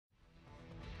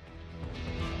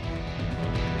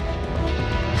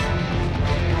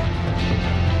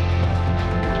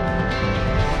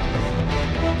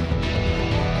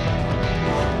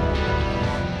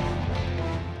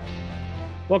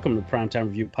Welcome to the Primetime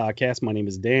Review Podcast. My name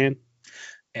is Dan.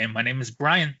 And my name is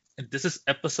Brian, and this is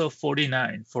episode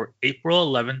 49 for April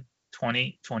 11th,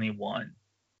 2021.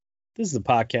 This is the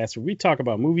podcast where we talk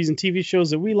about movies and TV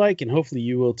shows that we like, and hopefully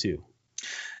you will too.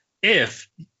 If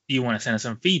you want to send us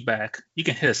some feedback, you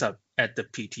can hit us up at the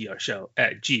PTR show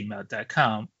at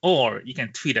gmail.com, or you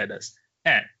can tweet at us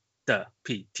at the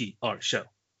PTR show.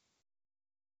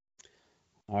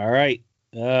 All right.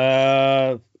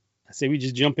 I say we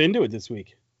just jump into it this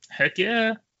week. Heck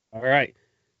yeah. All right.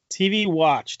 TV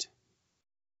watched.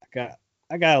 I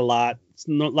got a lot. It's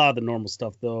a lot of the normal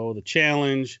stuff though. The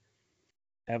Challenge,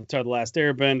 Avatar: The Last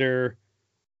Airbender,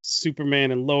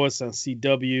 Superman and Lois on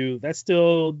CW. That's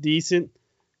still decent.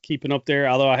 Keeping up there.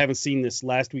 Although I haven't seen this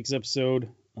last week's episode.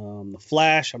 The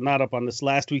Flash. I'm not up on this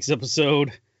last week's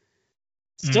episode.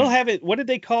 Still haven't. What did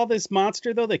they call this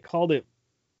monster though? They called it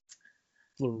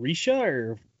Florisha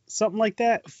or something like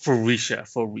that. Furisha.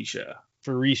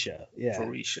 Yeah.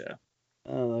 Furisha.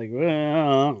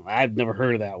 Well, I've never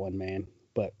heard of that one, man.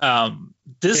 But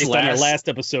this on our last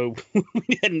episode,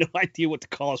 we had no idea what to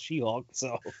call She-Hulk.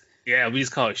 So yeah, we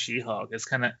just call it She-Hulk. It's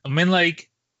kind of, looks like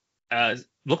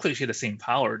she had the same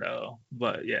power though.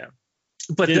 But yeah.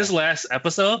 But yeah. This last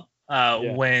episode,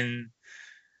 when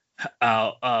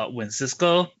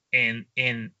Cisco and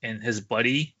his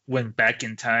buddy went back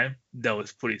in time, that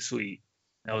was pretty sweet.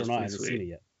 That was pretty sweet. Seen it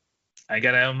yet.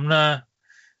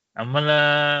 I'm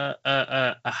gonna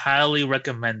highly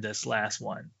recommend this last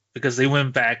one because they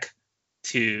went back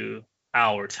to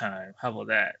our time. How about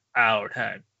that? Our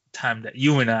time that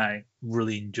you and I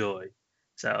really enjoy.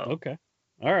 So okay,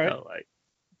 all right. So,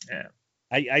 yeah.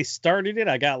 I started it.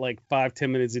 I got like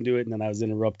 5-10 minutes into it, and then I was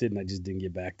interrupted, and I just didn't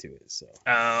get back to it.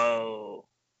 So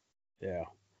yeah.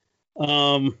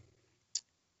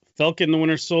 Falcon the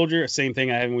Winter Soldier. Same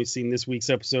thing. I haven't seen this week's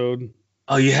episode.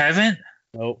 Oh, you haven't?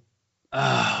 Nope.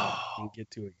 Oh, didn't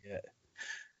get to it yet.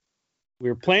 We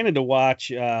were planning to watch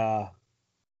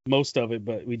most of it,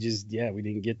 but we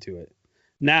didn't get to it.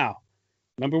 Now,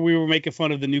 remember we were making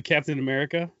fun of the new Captain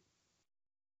America?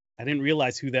 I didn't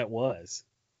realize who that was.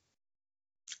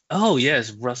 Oh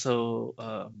yes,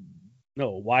 Russell.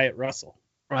 No, Wyatt Russell.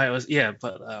 Right.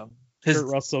 But Kurt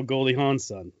Russell, Goldie Hawn's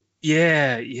son.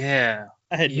 Yeah.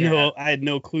 I had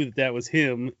no clue that was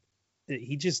him.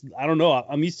 He just, I don't know.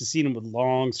 I'm used to seeing him with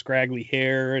long, scraggly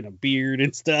hair and a beard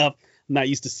and stuff. I'm not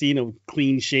used to seeing him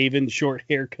clean shaven, short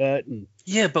haircut. And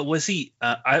yeah, but was he?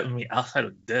 Outside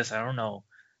of this, I don't know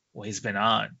what he's been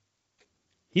on.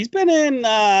 He's been in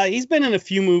a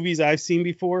few movies I've seen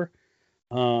before.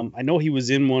 I know he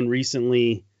was in one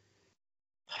recently.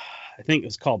 I think it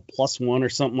was called Plus One or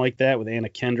something like that with Anna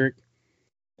Kendrick.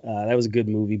 That was a good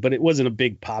movie, but it wasn't a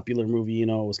big popular movie. It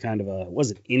was kind of it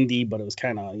wasn't indie, but it was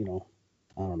kind of, I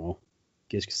don't know, I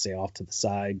guess you could say off to the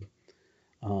side.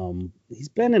 He's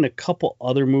been in a couple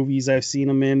other movies I've seen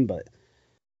him in, but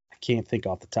I can't think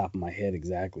off the top of my head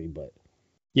exactly. But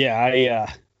yeah,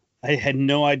 I had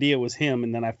no idea it was him,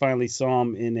 and then I finally saw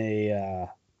him in a,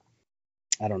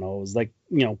 I don't know, it was like,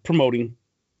 promoting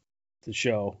the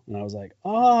show, and I was like,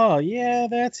 oh yeah,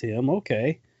 that's him.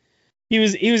 Okay. He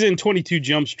was in 22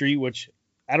 Jump Street, which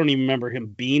I don't even remember him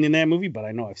being in that movie, but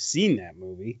I know I've seen that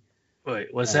movie.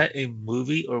 Wait, was that a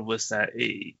movie or was that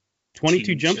a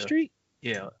 22 TV Jump show? Street?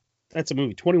 Yeah. That's a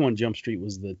movie. 21 Jump Street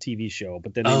was the TV show,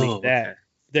 but then they made that. Okay.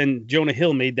 Then Jonah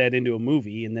Hill made that into a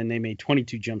movie, and then they made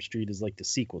 22 Jump Street as like the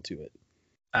sequel to it.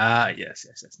 Yes.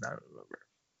 Now I remember.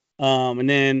 And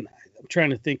then I'm trying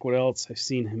to think what else I've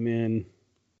seen him in.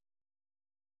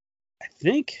 I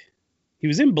think he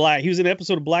was in an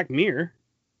episode of Black Mirror.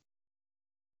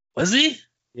 Was he?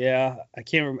 Yeah, I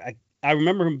can't remember. I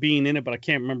remember him being in it, but I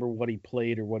can't remember what he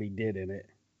played or what he did in it.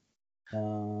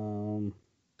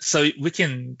 So we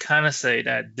can kind of say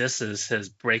that this is his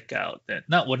breakout.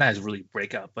 Not his really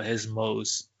breakout, but his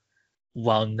most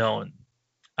well-known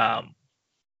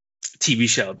TV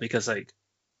show because,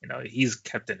 he's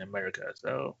Captain America,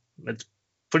 so it's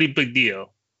pretty big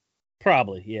deal.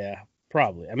 Probably, yeah.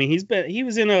 Probably. I mean, he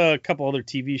was in a couple other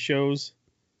TV shows.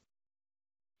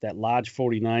 That Lodge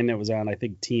 49 that was on, I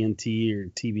think, TNT or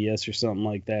TBS or something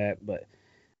like that. But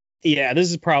yeah, this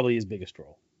is probably his biggest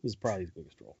role.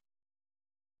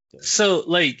 So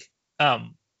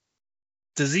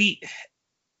does he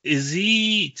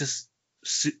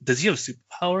have a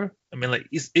superpower? I mean,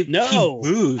 no.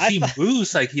 He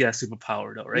moves like he has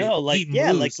superpower though, right? No,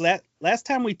 last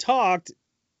time we talked,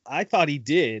 I thought he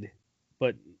did,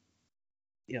 but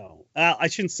I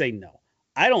shouldn't say no.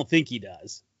 I don't think he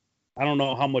does. I don't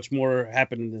know how much more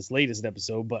happened in this latest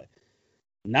episode, but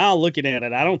now looking at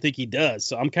it, I don't think he does.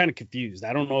 So I'm kind of confused.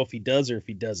 I don't know if he does or if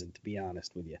he doesn't, to be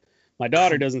honest with you. My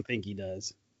daughter doesn't think he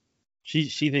does.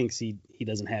 She thinks he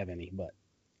doesn't have any, but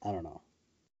I don't know.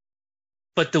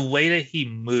 But the way that he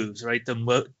moves, right?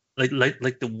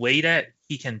 Like the way that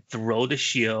he can throw the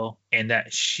shield, and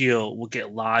that shield will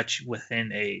get lodged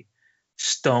within a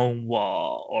stone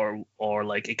wall or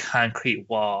like a concrete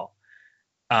wall.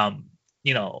 Um,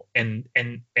 and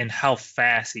how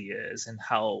fast he is and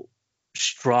how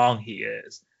strong he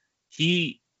is.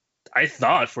 He, I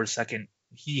thought for a second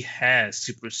he has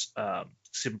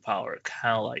superpower,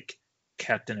 kind of like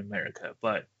Captain America,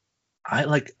 but I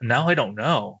like now I don't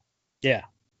know. Yeah,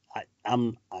 I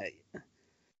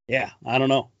yeah, I don't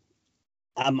know.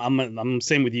 I'm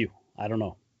same with you. I don't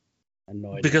know. I have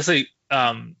no idea. Because I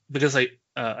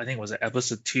think it was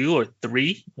episode 2 or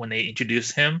 3 when they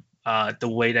introduced him, the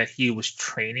way that he was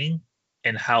training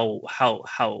and how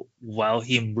well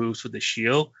he moves with the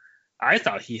shield. I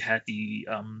thought he had the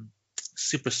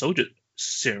super soldier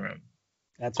serum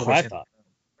That's what I coursing, thought.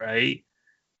 right?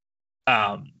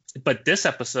 um but this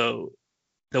episode,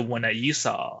 the one that you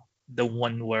saw, the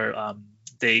one where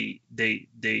they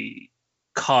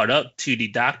caught up to the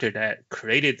doctor that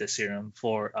created the serum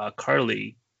for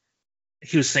Carly.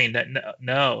 He was saying that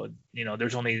no,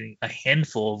 there's only a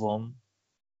handful of them,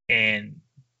 and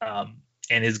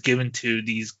is given to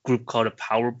these group called a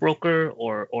power broker,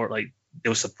 or like it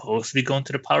was supposed to be going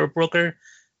to the power broker,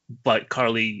 but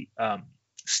Carly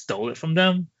stole it from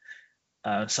them.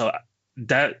 So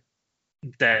that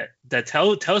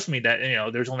tells me that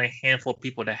there's only a handful of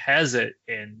people that has it,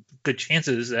 and good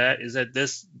chances that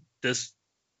this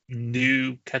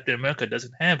new Captain America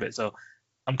doesn't have it. So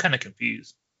I'm kind of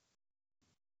confused.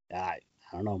 I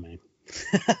don't know, man.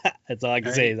 That's all I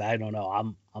can say Right. is I don't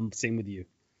know. I'm same with you.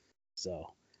 So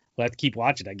we'll have to keep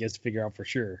watching, I guess, to figure out for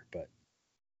sure. But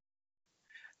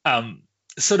Um,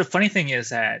 so the funny thing is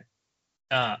that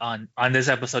on this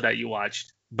episode that you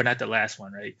watched, but not the last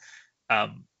one, right?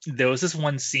 There was this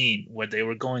one scene where they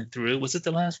were going through. Was it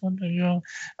the last one?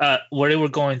 Where they were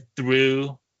going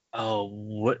through. Oh,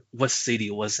 what city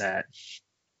was that?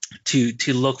 To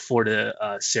look for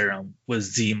the serum was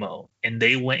Zemo, and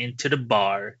they went into the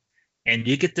bar, and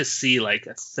you get to see like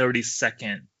a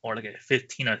 30-second or like a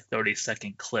 15 or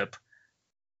 30-second clip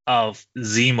of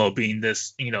Zemo being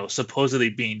this, supposedly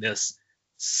being this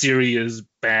serious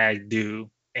bag dude,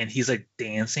 and he's like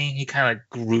dancing. He kind of like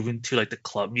grooving to like the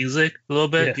club music a little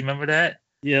bit. yeah, Do you remember that?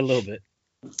 yeah, a little bit.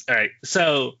 All right,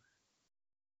 so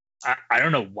I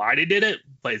don't know why they did it,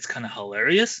 but it's kind of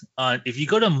hilarious. If you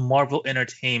go to Marvel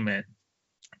Entertainment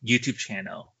YouTube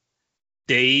channel,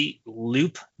 they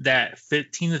loop that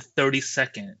 15 to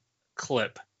 30-second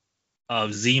clip of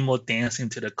Zemo dancing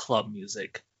to the club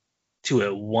music to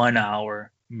a 1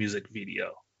 hour music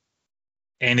video,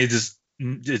 and it's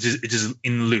just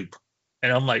in loop.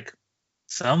 And I'm like,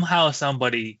 somehow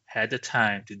somebody had the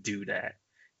time to do that,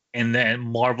 and then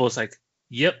Marvel's like,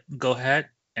 "Yep, go ahead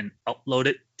and upload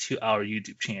it to our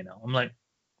YouTube channel." I'm like,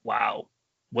 "Wow,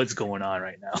 what's going on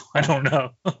right now?" I don't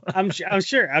know. I'm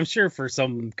sure for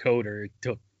some coder it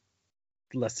took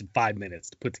less than 5 minutes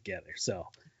to put together. So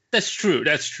That's true.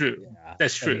 That's true. yeah,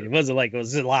 That's I mean, true. it wasn't like it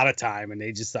was a lot of time, and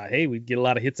they just thought, hey, we'd get a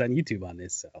lot of hits on YouTube on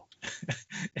this. So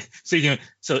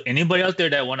So anybody out there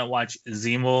that want to watch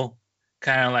Zemo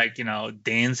kind of like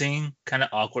dancing kind of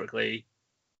awkwardly,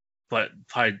 but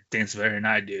probably dance better than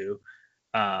I do,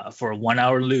 for a 1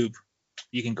 hour loop,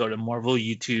 you can go to Marvel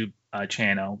YouTube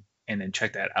channel and then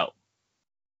check that out.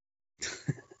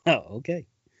 oh, okay.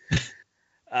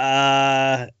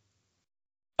 Uh,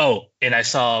 Oh, and I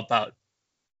saw about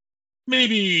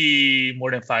maybe more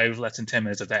than 5, less than 10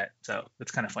 minutes of that, so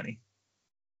it's kind of funny.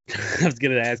 I was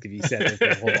gonna ask if you sat there for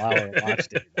a whole hour and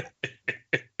watched it.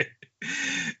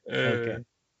 Okay.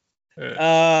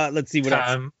 Let's see what else.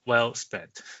 Time well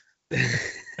spent.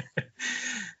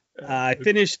 I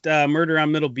finished Murder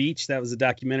on Middle Beach. That was a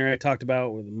documentary I talked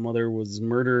about where the mother was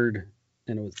murdered,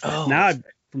 and it was Oh,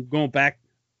 from going back.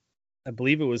 I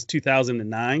believe it was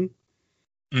 2009,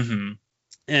 mm-hmm.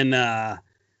 and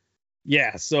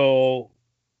yeah, so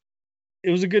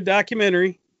it was a good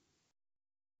documentary.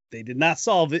 They did not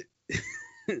solve it,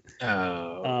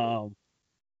 Oh,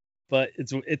 but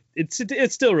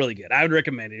it's still really good. I would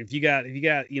recommend it if you got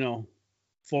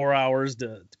 4 hours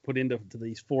to put into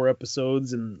these 4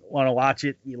 episodes and want to watch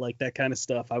it. You like that kind of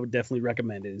stuff. I would definitely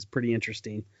recommend it. It's pretty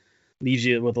interesting. Leaves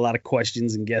you with a lot of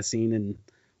questions and guessing and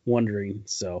wondering.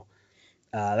 So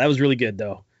that was really good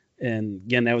though. And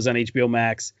again, that was on HBO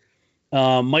Max.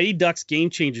 Mighty Ducks Game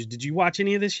Changers. Did you watch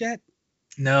any of this yet?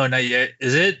 no, not yet.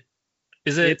 Is it?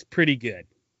 Is it? It's pretty good.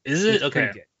 Is it? It's pretty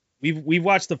Okay. good. We've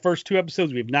watched the first 2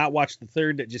 episodes. We've not watched the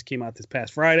third that just came out this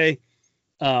past Friday.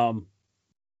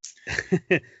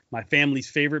 My family's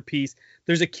favorite piece.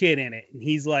 There's a kid in it, and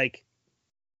he's like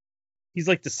the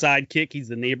sidekick. He's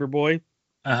the neighbor boy.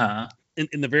 Uh-huh.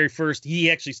 In the very first,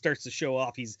 he actually starts to show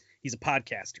off. He's a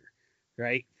podcaster,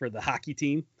 right, for the hockey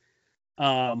team.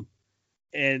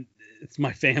 And it's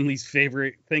my family's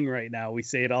favorite thing right now. We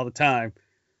say it all the time,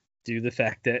 due to the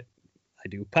fact that I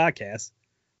do podcasts.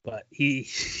 But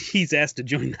he's asked to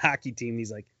join the hockey team.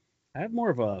 He's like, I have more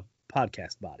of a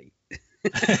podcast body.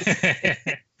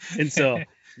 And so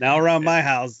now around my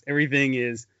house, everything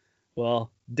is,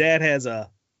 well, Dad has a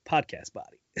podcast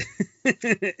body.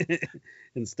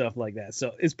 And stuff like that.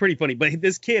 So it's pretty funny. But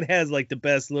this kid has like the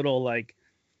best little, like,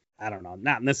 I don't know,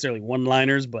 not necessarily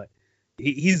one-liners, but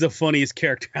he's the funniest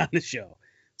character on the show.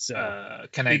 So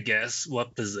can I guess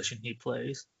what position he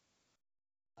plays?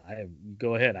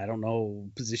 Go ahead. I don't know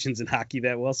positions in hockey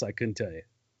that well, so I couldn't tell you.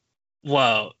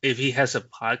 Well, if he has a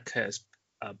podcast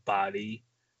body,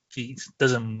 he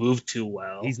doesn't move too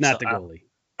well. He's not the goalie.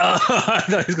 I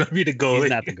thought he was going to be the goalie. He's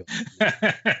not the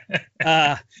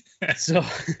goalie. So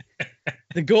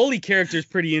the goalie character is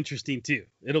pretty interesting too.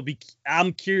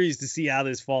 I'm curious to see how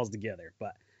this falls together,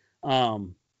 but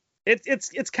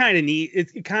it's kind of neat.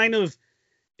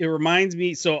 It reminds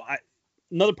me. So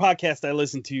another podcast I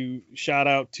listened to, shout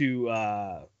out to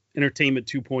Entertainment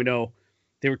 2.0.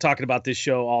 They were talking about this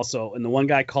show also, and the one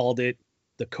guy called it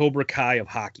the Cobra Kai of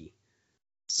hockey.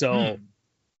 So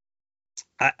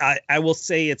I will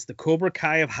say it's the Cobra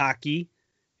Kai of hockey.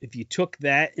 If you took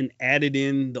that and added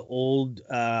in the old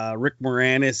Rick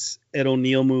Moranis, Ed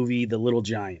O'Neill movie, The Little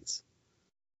Giants,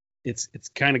 it's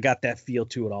kind of got that feel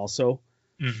to it also.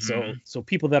 Mm-hmm. So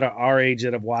people that are our age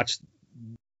that have watched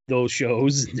those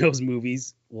shows, those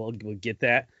movies, will get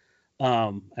that.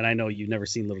 And I know you've never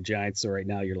seen Little Giants, so right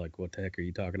now you're like, what the heck are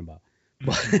you talking about?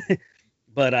 Mm-hmm.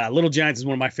 But Little Giants is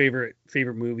one of my favorite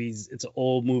movies. It's an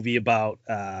old movie about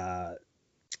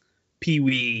Pee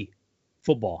Wee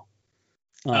football.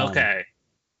 Okay.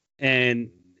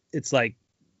 And it's like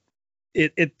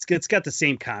it's got the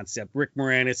same concept. Rick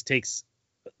Moranis takes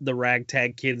the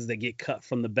ragtag kids that get cut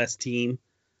from the best team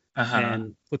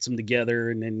and puts them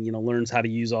together, and then learns how to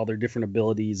use all their different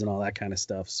abilities and all that kind of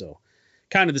stuff. So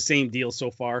kind of the same deal so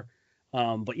far.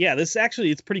 But yeah, it's a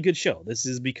pretty good show. This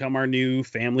has become our new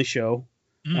family show.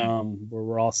 Where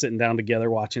we're all sitting down together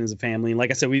watching as a family. And like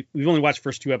I said, we've only watched the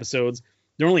first 2 episodes.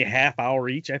 They're only a half hour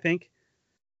each, I think.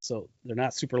 So they're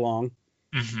not super long.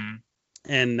 Mm-hmm.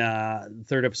 And the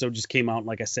 3rd episode just came out. And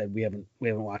like I said, we haven't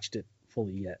watched it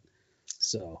fully yet.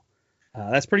 So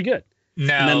that's pretty good.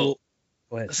 Now,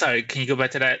 go ahead. Sorry, can you go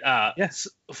back to that? Yes.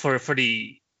 For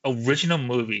the original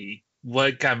movie,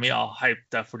 what got me all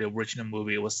hyped up for the original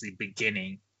movie was the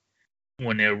beginning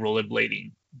when they're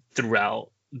rollerblading throughout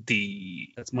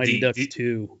that's Mighty Ducks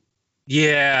 2.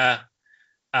 Yeah.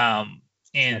 And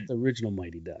not the original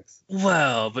Mighty Ducks.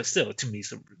 Well, but still, to me,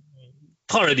 it's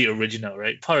part of the original,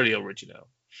 right? Part of the original.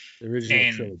 The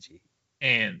original trilogy.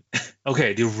 And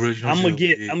okay, the original. I'm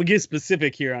gonna get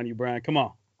specific here on you, Brian. Come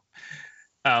on.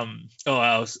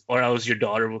 Else your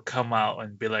daughter will come out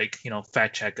and be like,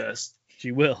 fact check us.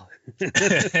 She will.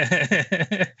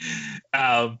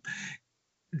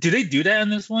 Do they do that in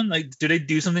this one? Like, do they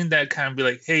do something that kind of be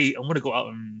like, hey, I'm gonna go out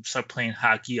and start playing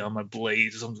hockey on my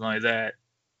blades or something like that?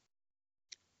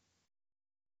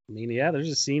 I mean, yeah, there's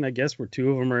a scene, I guess, where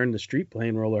 2 of them are in the street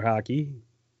playing roller hockey.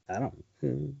 I don't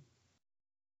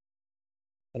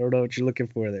know what you're looking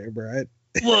for there, Brian.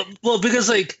 well, because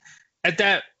like at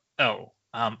that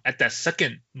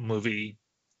second movie,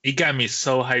 it got me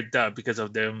so hyped up because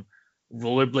of them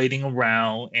rollerblading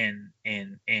around and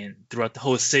throughout the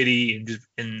whole city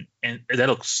and that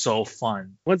looks so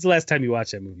fun. When's the last time you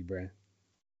watched that movie, Brian?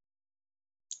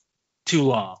 Too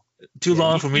long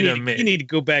for me to admit. You need to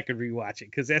go back and rewatch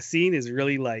it because that scene is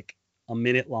really like a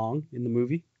minute long in the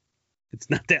movie. It's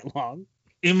not that long.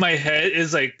 In my head,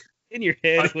 it's like in your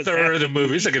head, a third of the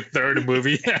movie. It's like a third of the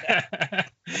movie.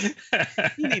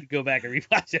 You need to go back and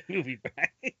rewatch that movie,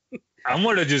 Brian. I'm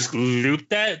gonna just loop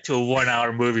that to a 1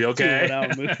 hour movie, okay? 1 hour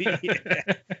movie. Yeah.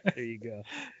 There you go.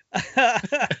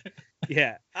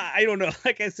 Yeah, I don't know.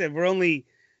 Like I said,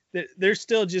 they're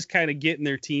still just kind of getting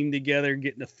their team together,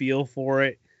 getting a feel for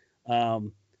it,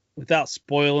 without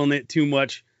spoiling it too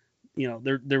much.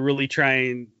 They're really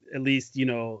trying. At least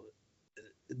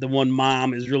the one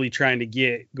mom is really trying to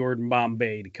get Gordon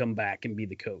Bombay to come back and be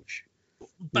the coach.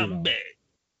 Bombay.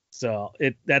 So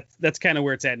that's kind of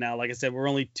where it's at now. Like I said, we're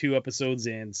only 2 episodes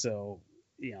in, so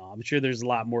I'm sure there's a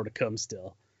lot more to come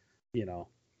still.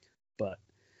 But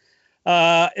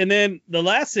and then the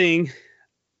last thing,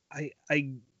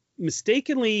 I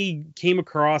mistakenly came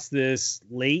across this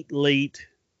late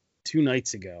 2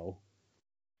 nights ago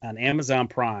on Amazon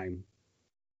Prime.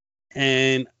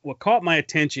 And what caught my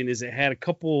attention is it had a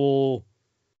couple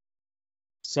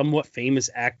somewhat famous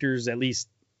actors, at least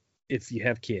if you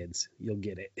have kids, you'll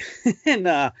get it. and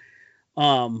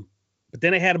but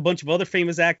then it had a bunch of other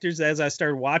famous actors as I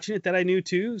started watching it that I knew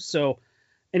too. So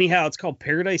anyhow, it's called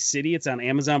Paradise City. It's on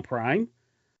Amazon Prime.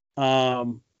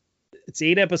 It's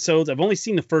 8 episodes. I've only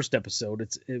seen the first episode.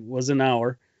 It was an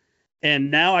hour.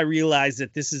 And now I realize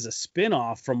that this is a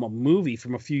spin-off from a movie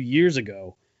from a few years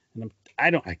ago. And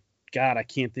I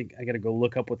can't think. I got to go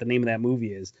look up what the name of that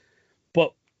movie is.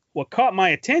 But what caught my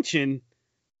attention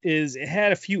is it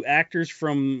had a few actors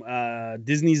from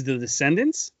Disney's The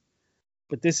Descendants,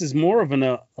 but this is more of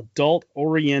an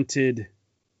adult-oriented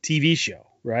TV show,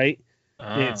 right?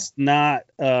 It's not,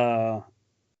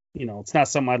 it's not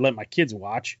something I'd let my kids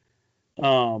watch.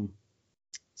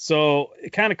 So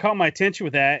it kind of caught my attention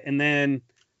with that, and then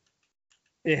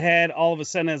it had all of a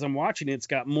sudden, as I'm watching it, it's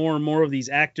got more and more of these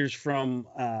actors from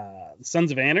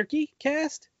Sons of Anarchy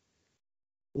cast.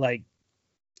 Like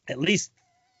at least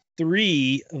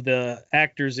 3 of the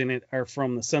actors in it are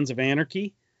from the Sons of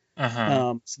Anarchy.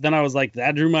 So then I was like,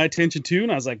 that drew my attention too,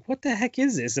 and I was like, what the heck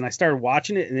is this? And I started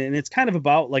watching it, and it's kind of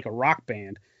about like a rock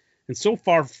band. And so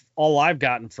far, all I've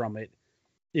gotten from it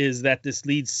is that this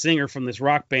lead singer from this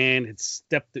rock band had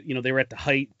stepped, they were at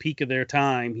the peak of their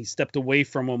time. He stepped away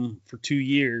from them for 2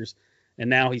 years, and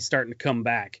now he's starting to come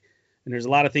back. And there's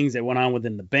a lot of things that went on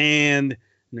within the band,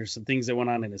 and there's some things that went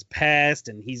on in his past,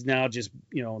 and he's now just,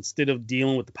 instead of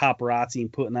dealing with the paparazzi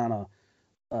and putting on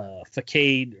a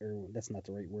facade, or that's not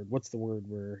the right word. What's the word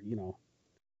where,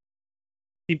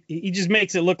 he just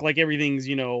makes it look like everything's,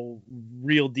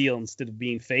 real deal instead of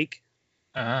being fake.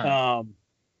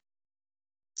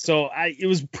 So it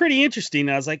was pretty interesting.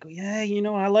 I was like, yeah,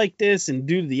 I like this, and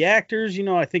due to the actors,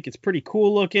 I think it's pretty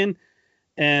cool looking.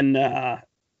 And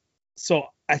so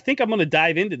I think I'm going to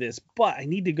dive into this, but I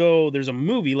need to go. There's a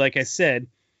movie, like I said,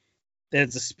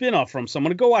 that's a spinoff from. So I'm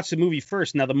going to go watch the movie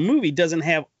first. Now the movie doesn't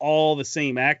have all the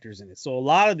same actors in it. So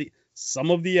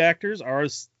some of the actors are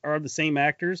the same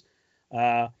actors.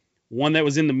 One that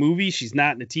was in the movie, she's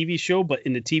not in the TV show, but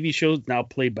in the TV show is now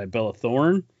played by Bella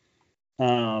Thorne.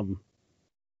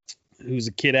 Who's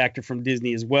a kid actor from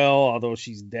Disney as well, although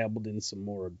she's dabbled in some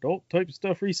more adult type of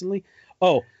stuff recently.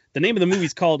 Oh, the name of the movie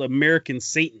is called American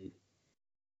Satan.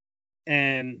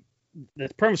 And the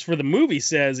premise for the movie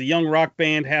says a young rock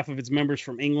band, half of its members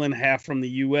from England, half from the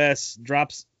U.S.,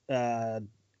 drops out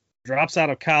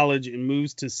of college and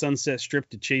moves to Sunset Strip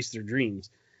to chase their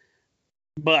dreams.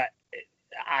 But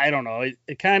I don't know.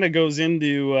 It kind of goes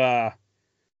into, I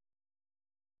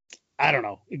don't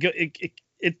know.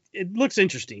 It looks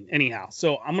interesting anyhow.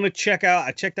 So I'm going to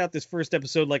I checked out this first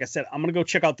episode. Like I said, I'm going to go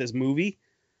check out this movie.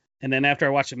 And then after I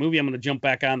watch the movie, I'm going to jump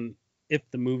back on. If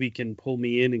the movie can pull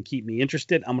me in and keep me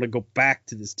interested, I'm going to go back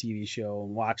to this TV show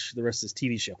and watch the rest of this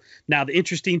TV show. Now, the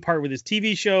interesting part with this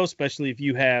TV show, especially if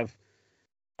you have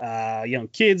young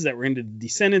kids that were into the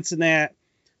Descendants and that,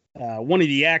 one of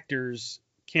the actors,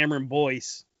 Cameron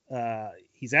Boyce,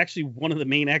 he's actually one of the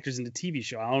main actors in the TV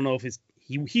show. I don't know if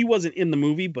he wasn't in the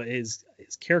movie, but his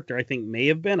character, I think, may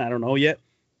have been. I don't know yet.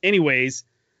 Anyways,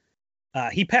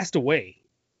 he passed away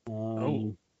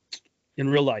in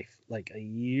real life, like a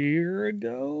year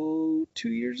ago, 2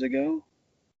 years ago.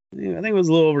 Yeah, I think it was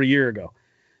a little over a year ago.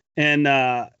 And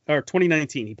or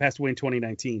 2019. He passed away in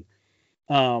 2019.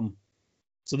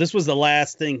 So this was the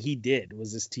last thing he did,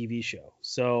 was this TV show.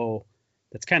 So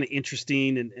that's kind of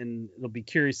interesting, and it'll be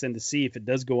curious then to see if it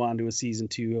does go on to a season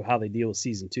 2, how they deal with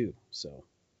season 2. So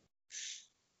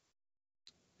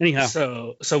anyhow,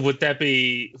 so would that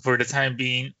be, for the time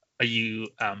being, are you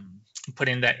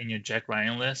putting that in your Jack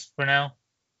Ryan list for now?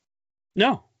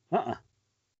 No. Well,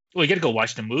 you got to go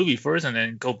watch the movie first and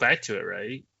then go back to it,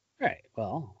 right? Right.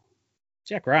 Well,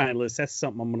 Jack Ryan list, that's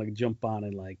something I'm going to jump on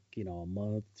in like, a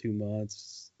month, 2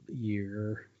 months, a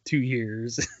year, 2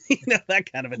 years,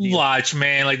 that kind of a deal. Watch,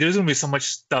 man. Like, there's going to be so much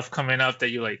stuff coming up that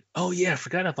you're like, oh, yeah, I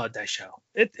forgot about that show.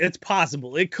 It's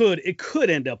possible. It could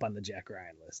end up on the Jack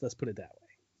Ryan list. Let's put it that way.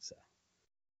 So,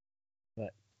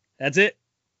 but that's it.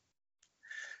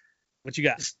 What you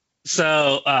got?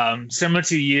 So, similar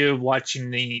to you, watching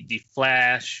the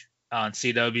Flash on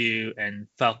CW and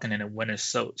Falcon and the Winter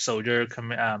Soldier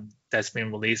that's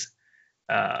been released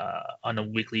on a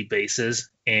weekly basis,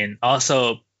 and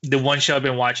also the one show I've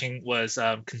been watching was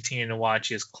continuing to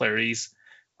watch is Clarice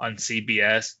on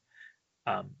CBS.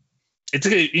 It's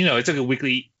like a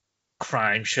weekly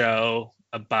crime show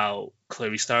about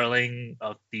Clarice Starling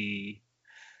of the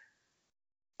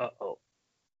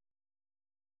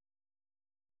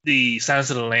Silence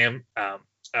of the Lamb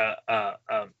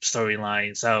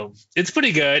storyline. So it's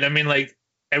pretty good. I mean, like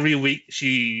every week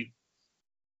she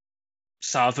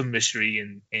solves a mystery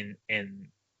and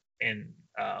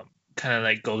kind of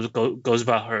like goes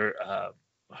about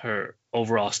her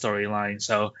overall storyline.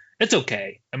 So it's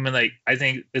okay. I mean, like I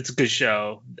think it's a good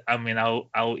show. I mean,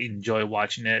 I'll enjoy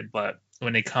watching it, but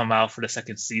when they come out for the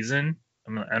second season,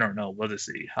 I mean, I don't know. We'll just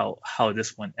see how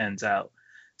this one ends out.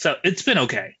 So it's been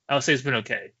okay. I'll say it's been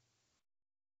okay,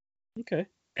 Okay.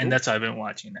 and Cool. that's why I've been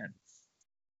watching it.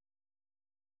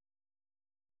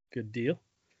 Good deal.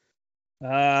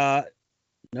 Uh,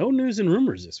 no news and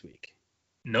rumors this week.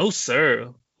 No,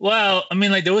 sir. Well, I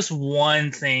mean, like there was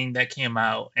one thing that came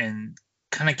out and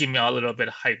kind of gave me a little bit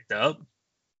hyped up.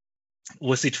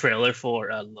 Was the trailer for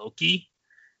Loki.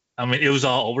 I mean, it was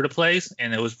all over the place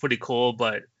and it was pretty cool,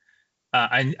 but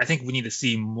I think we need to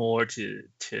see more to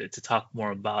talk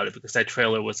more about it because that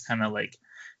trailer was kind of like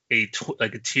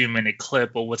like a 2 minute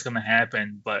clip of what's gonna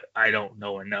happen, but I don't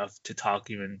know enough to talk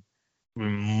even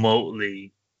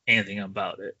remotely anything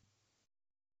about it.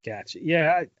 Gotcha.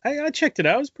 Yeah, I checked it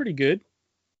out. It was pretty good.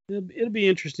 It'll be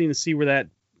interesting to see where that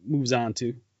moves on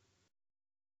to.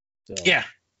 So Yeah,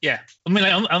 yeah. I mean,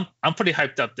 like, I'm pretty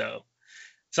hyped up though.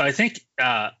 So I think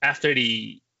after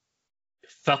the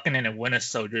Falcon and the Winter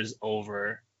Soldier is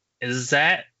over, is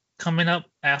that coming up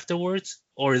afterwards,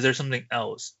 or is there something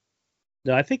else?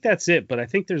 no, I think that's it. But I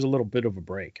think there's a little bit of a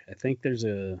break. I think there's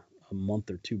a month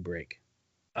or two break.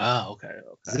 Oh, okay,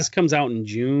 okay. This comes out in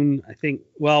June. I think.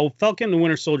 Well, Falcon and the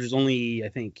Winter Soldier is only I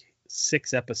think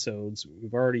 6 episodes.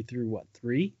 We've already through what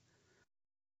 3?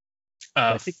 So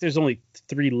I think there's only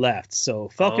 3 left. So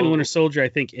Falcon and Winter Oh, Soldier I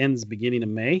think ends beginning of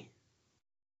May,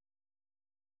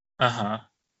 uh-huh.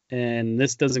 and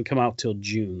this doesn't come out till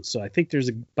June. So I think there's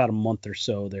about a month or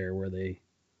so there where they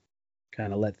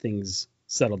kind of let things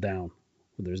settle down.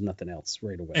 Where there's nothing else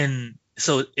right away. And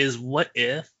so is What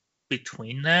If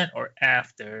between that or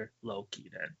after Loki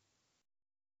then?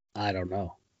 I don't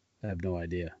know. I have no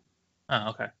idea. Oh,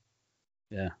 okay.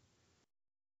 Yeah.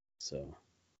 So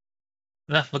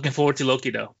Yeah, looking forward to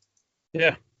Loki though.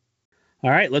 yeah. All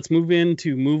right, let's move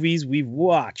into movies we've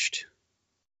watched.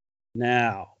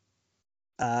 Now,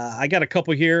 I got a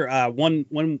couple here.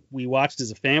 One we watched as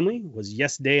a family was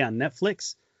Yes Day on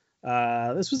Netflix.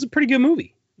 This was a pretty good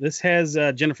movie. This has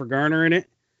Jennifer Garner in it.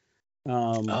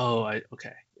 Oh,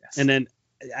 okay. Yes. And then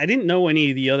I didn't know any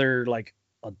of the other like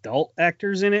adult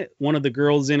actors in it. One of the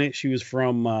girls in it, she was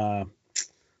from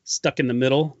Stuck in the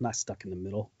Middle. Not Stuck in the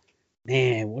Middle.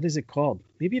 Man, what is it called?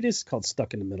 Maybe it is called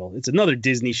Stuck in the Middle. It's another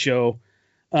Disney show.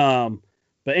 But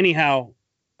anyhow,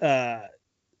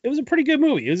 it was a pretty good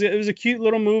movie. It was a cute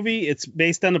little movie. It's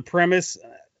based on the premise,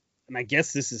 and I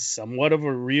guess this is somewhat of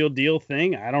a real deal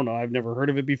thing. I don't know. I've never heard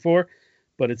of it before,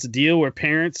 but it's a deal where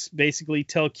parents basically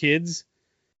tell kids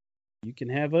you can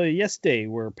have a yes day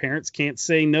where parents can't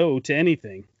say no to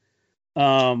anything.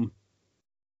 Um,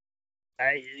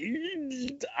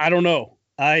 I don't know.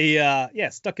 Yeah,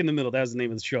 Stuck in the Middle. That was the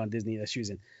name of the show on Disney that she was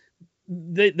in.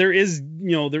 There is,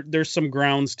 there's some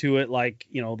grounds to it, like,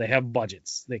 they have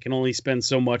budgets. They can only spend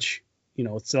so much.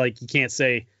 It's like you can't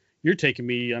say you're taking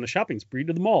me on a shopping spree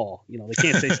to the mall. They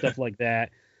can't say stuff like that.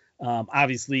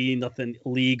 Obviously, nothing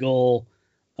illegal,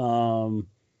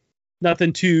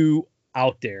 nothing too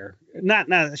out there.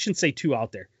 Not I shouldn't say too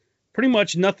out there. Pretty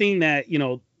much nothing that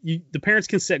the parents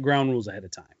can set ground rules ahead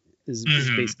of time. Is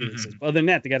basically what it says. But other than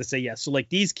that, they got to say yes. So like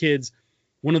these kids,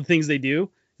 one of the things they do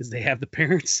is they have the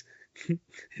parents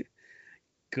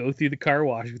go through the car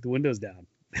wash with the windows down.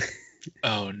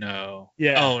 Oh no.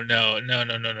 Yeah. Oh no. No,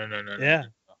 no, no, no, no, no. Yeah.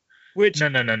 Which no,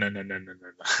 no, no, no, no, no, no, no.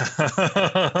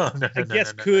 No, I no,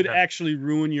 guess no, no, could no. actually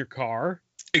ruin your car.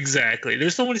 Exactly.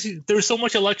 There's so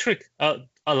much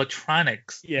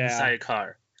electronics Yeah. inside a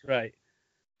car. Right.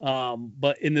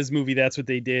 But in this movie, that's what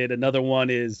they did. Another one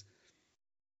is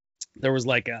there was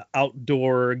like a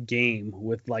outdoor game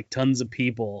with like tons of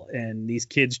people, and these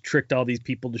kids tricked all these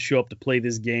people to show up to play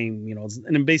this game,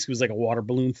 and it basically was like a water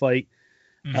balloon fight.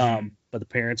 But the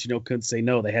parents, couldn't say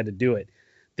no. They had to do it.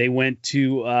 They went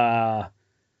to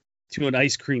an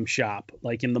ice cream shop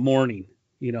like in the morning,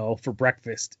 for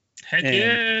breakfast. Heck yeah.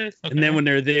 Okay. And then when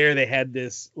they're there, they had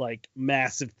this like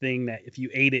massive thing that if you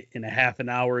ate it in a half an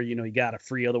hour, you got it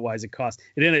free. Otherwise, it cost.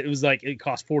 And then it was like it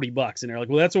cost $40, and they're like,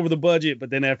 well, that's over the budget. But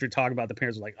then after talking about, the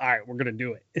parents were like, all right, we're gonna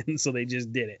do it, and so they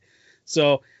just did it.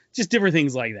 So just different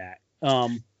things like that. But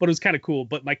it was kind of cool.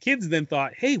 But my kids then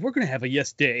thought, hey, we're gonna have a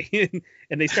yes day,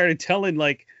 and they started telling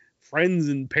like friends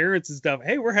and parents and stuff,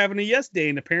 hey, we're having a yes day,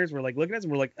 and the parents were like looking at us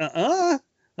and we're like, I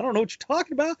don't know what you're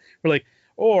talking about. We're like,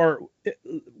 or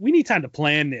we need time to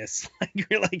plan this. Like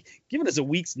you're like giving us a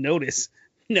week's notice.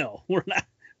 No, we're not.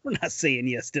 We're not saying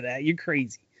yes to that. You're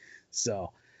crazy.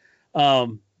 So, but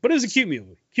it was a cute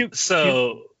movie. Cute.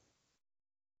 So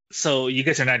you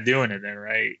guys are not doing it then,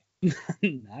 right?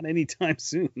 Not anytime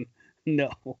soon.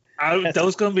 No. That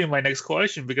was gonna be my next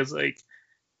question because like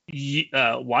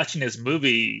watching this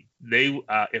movie,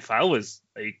 if I was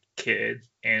a kid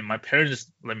and my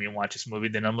parents let me watch this movie,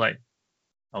 then I'm like,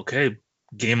 okay,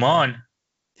 game on.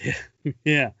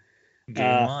 Yeah. Game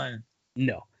on.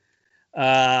 No.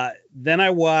 Then I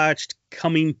watched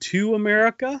Coming to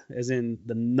America, as in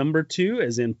the number 2,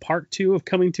 as in part 2 of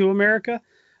Coming to America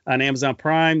on Amazon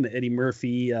Prime, the Eddie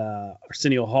Murphy,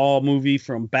 Arsenio Hall movie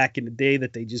from back in the day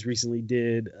that they just recently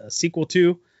did a sequel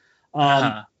to.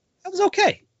 That was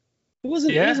okay. It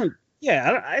wasn't.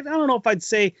 Yeah. I don't know if I'd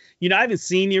say. I haven't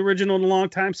seen the original in a long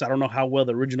time, so I don't know how well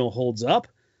the original holds up.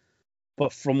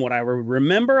 But from what I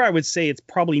remember, I would say it's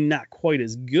probably not quite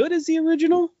as good as the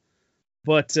original.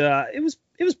 But it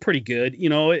was pretty good.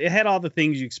 It had all the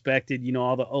things you expected.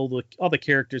 All the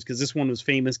characters, because this one was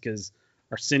famous because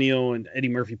Arsenio and Eddie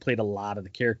Murphy played a lot of the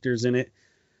characters in it.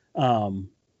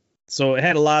 So it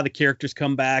had a lot of the characters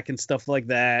come back and stuff like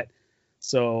that.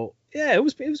 So yeah, it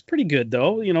was pretty good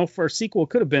though. For a sequel, it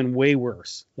could have been way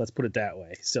worse. Let's put it that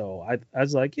way. So I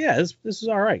was like, yeah, this is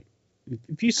all right.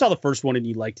 If you saw the first one and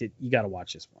you liked it, you got to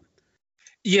watch this one.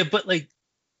 Yeah, but like,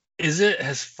 is it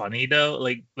as funny though?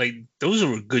 Like those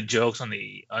were good jokes on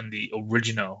the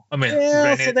original. I mean,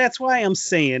 so that's why I'm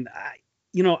saying, I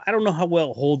don't know how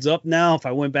well it holds up now. If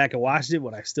I went back and watched it,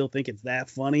 would I still think it's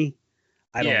that funny?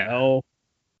 I don't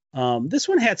know. This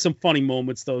one had some funny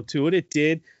moments though to it. It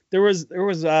did. There was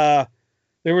one.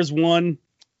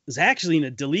 It was actually in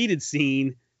a deleted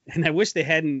scene, and I wish they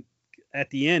hadn't at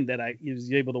the end that I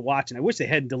was able to watch, and I wish they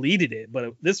hadn't deleted it.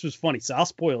 But this was funny, so I'll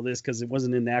spoil this because it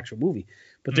wasn't in the actual movie.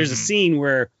 But there's a scene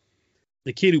where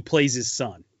the kid who plays his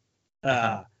son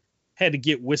had to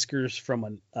get whiskers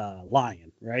from a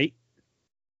lion, right?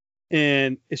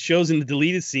 And it shows in the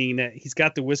deleted scene that he's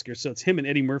got the whiskers, so it's him and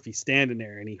Eddie Murphy standing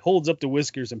there, and he holds up the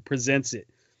whiskers and presents it.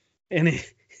 And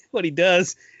what he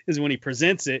does is when he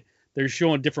presents it, they're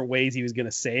showing different ways he was going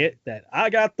to say it, that I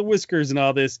got the whiskers and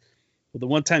all this. But the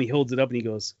one time he holds it up and he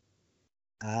goes,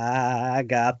 I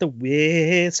got the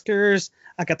whiskers,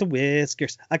 I got the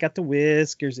whiskers, I got the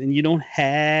whiskers, and you don't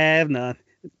have none.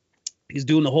 He's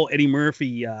doing the whole Eddie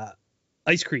Murphy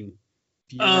ice cream.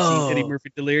 If you ever seen Eddie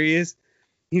Murphy Delirious,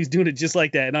 he was doing it just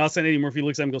like that. And all of a sudden Eddie Murphy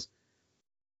looks at him and goes,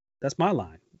 that's my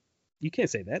line. You can't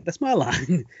say that. That's my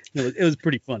line. It was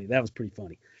pretty funny. That was pretty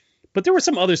funny. But there were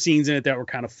some other scenes in it that were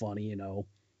kind of funny,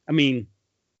 I mean,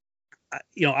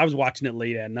 I was watching it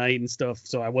late at night and stuff,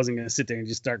 so I wasn't going to sit there and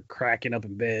just start cracking up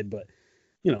in bed, but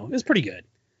it was pretty good.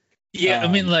 Yeah, I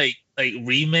mean, like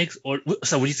remakes, or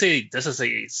so would you say this is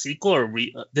a sequel or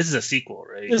this is a sequel,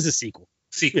 right? This is a sequel.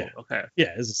 Sequel, yeah. Okay.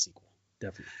 Yeah, it's a sequel,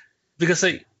 definitely. Because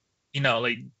like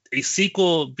a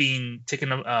sequel being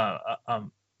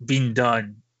being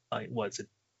done, like what's it,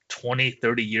 20,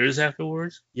 30 years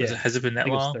afterwards? Yeah. Has it been that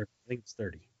long? I think it's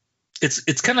 30.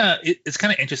 It's kind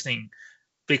of interesting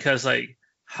because like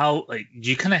how like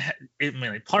you kind of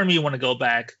like part of me want to go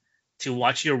back to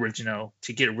watch the original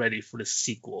to get ready for the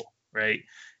sequel, right?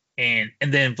 And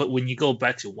then but when you go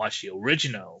back to watch the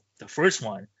original, the first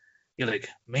one, you're like,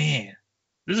 man,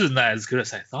 this is not as good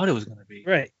as I thought it was gonna be.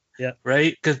 Right. Yeah.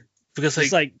 Right. Because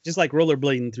just like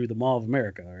rollerblading through the Mall of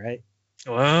America, right?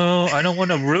 Well, I don't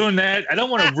want to ruin that. I don't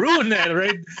want to ruin that,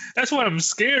 right? That's why I'm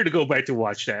scared to go back to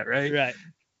watch that, right? Right.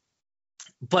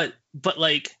 But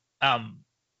like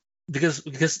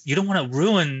because you don't want to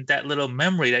ruin that little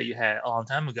memory that you had a long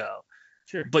time ago.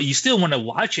 Sure. But you still want to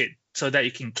watch it so that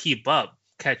you can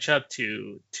catch up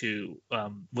to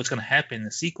what's going to happen in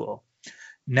the sequel.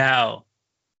 Now,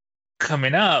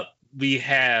 coming up, we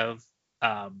have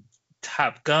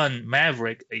Top Gun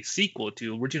Maverick, a sequel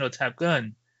to original Top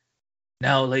Gun.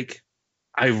 Now, like,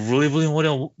 I really, really want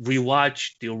to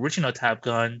rewatch the original Top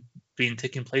Gun being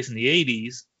taking place in the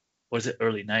 80s, or is it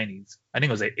early 90s? I think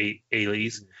it was like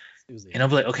 80s. And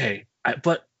I'm like, okay,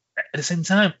 but at the same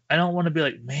time, I don't want to be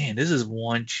like, man, this is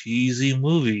one cheesy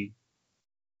movie.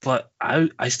 But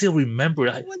I still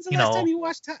remember. When's the last time you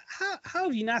watched? How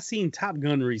have you not seen Top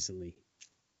Gun recently?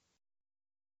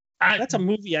 That's a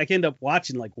movie I can end up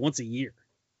watching like once a year.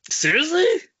 Seriously?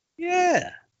 Yeah.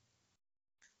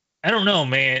 I don't know,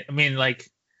 man. I mean, like,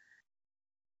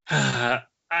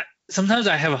 sometimes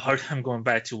I have a hard time going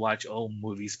back to watch old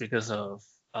movies because of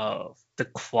the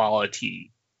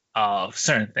quality of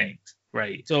certain things,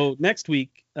 right? So next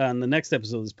week on the next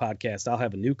episode of this podcast, I'll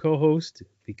have a new co-host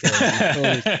because my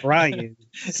co-host Brian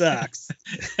sucks.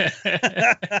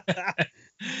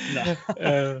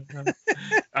 No.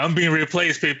 I'm being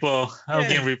replaced, people. I'm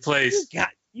getting replaced.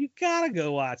 You gotta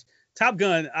go watch Top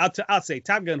Gun. I'll say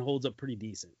Top Gun holds up pretty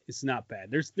decent. It's not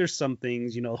bad. There's some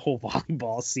things, the whole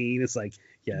volleyball scene. It's like,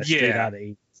 straight out of the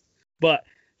 80s. But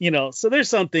so there's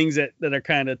some things that are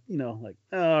kind of like,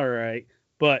 all right.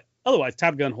 But otherwise,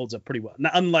 Top Gun holds up pretty well.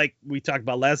 Now, unlike we talked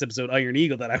about last episode, Iron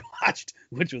Eagle, that I watched,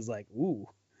 which was like, ooh,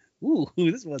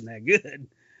 this wasn't that good.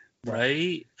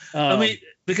 Right. I mean,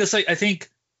 because I think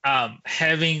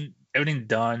having everything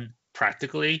done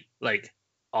practically, like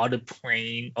all the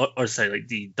plane or say like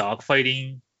the dog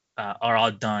fighting are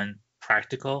all done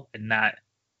practical and not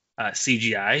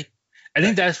CGI. I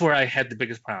think that's where I had the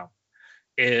biggest problem.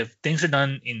 If things are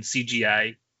done in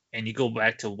CGI and you go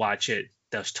back to watch it,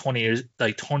 that was 20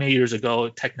 years ago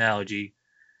technology,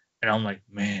 and I'm like,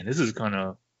 man, this is kind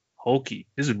of hokey.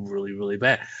 This is really, really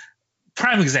bad.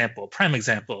 Prime example.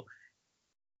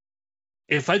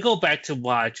 If I go back to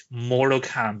watch Mortal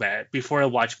Kombat before I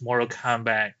watch Mortal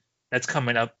Kombat that's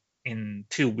coming up in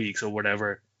 2 weeks or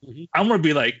whatever, I'm gonna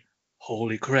be like,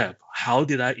 holy crap, how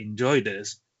did I enjoy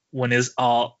this when it's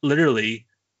all literally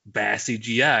bad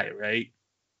CGI, right?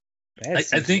 Bad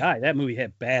CGI. I think that movie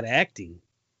had bad acting.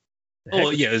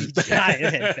 It was bad.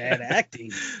 It had bad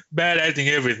acting. Bad acting,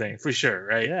 everything for sure,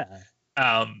 right? Yeah.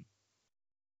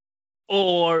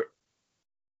 Or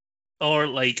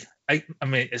like I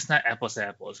mean, it's not apples to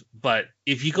apples, but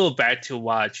if you go back to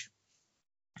watch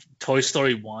Toy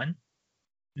Story 1,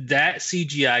 that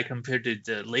CGI compared to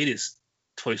the latest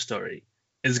Toy Story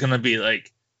is gonna be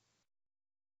like,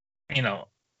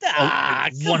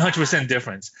 100%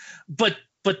 difference. But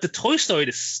the Toy Story,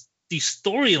 the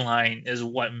storyline is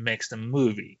what makes the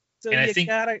movie. So and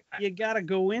you gotta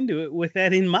go into it with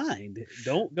that in mind.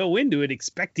 Don't go into it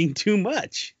expecting too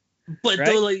much. But right?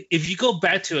 Though, like, if you go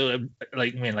back to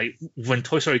like when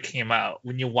Toy Story came out,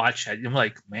 when you watch it, I'm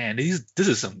like, man, this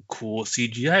is some cool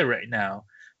CGI right now.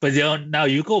 But now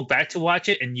you go back to watch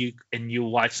it and you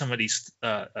watch some of these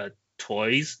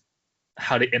toys,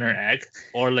 how they interact,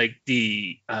 or like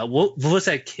the what was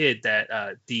that kid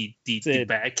that the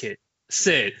bad kid,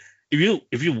 Sid.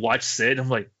 If you watch Sid, I'm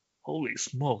like, holy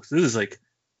smokes, this is like,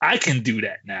 I can do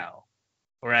that now,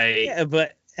 right? Yeah,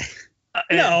 but.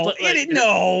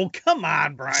 No, come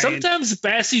on, Brian. Sometimes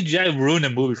bad CGI ruin a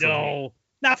movie for me. No,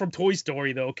 not from Toy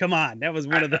Story though. Come on, that was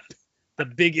one of the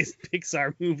biggest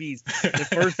Pixar movies. The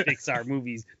first Pixar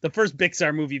movies. The first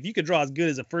Pixar movie. If you could draw as good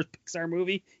as the first Pixar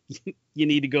movie, you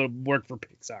need to go work for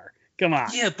Pixar. Come on.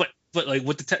 Yeah, but like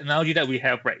with the technology that we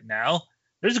have right now,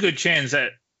 there's a good chance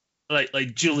that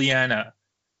like Juliana,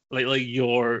 like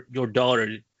your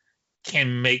daughter,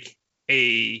 can make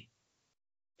a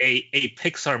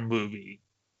Pixar movie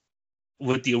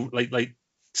with the like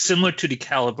similar to the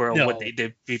caliber of what they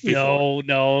did before.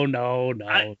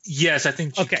 No. Yes, I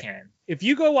think she can. If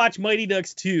you go watch Mighty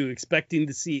Ducks 2 expecting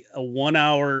to see a 1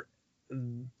 hour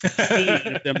scene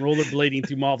of them rollerblading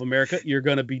through Mall of America, you're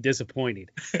going to be disappointed.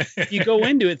 If you go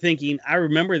into it thinking, I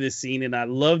remember this scene and I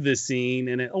love this scene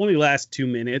and it only lasts 2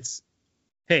 minutes,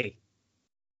 hey,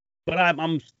 but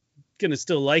I'm going to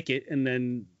still like it and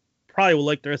then probably will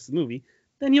like the rest of the movie,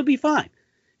 then you'll be fine.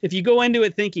 If you go into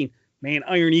it thinking, man,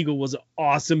 Iron Eagle was an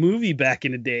awesome movie back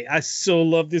in the day. I so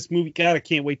love this movie. God, I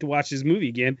can't wait to watch this movie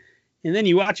again. And then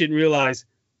you watch it and realize,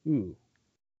 ooh,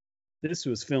 this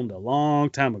was filmed a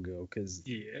long time ago because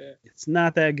it's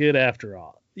not that good after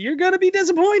all. You're going to be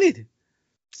disappointed.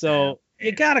 So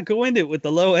you got to go into it with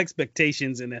the low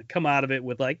expectations and then come out of it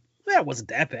with like, that wasn't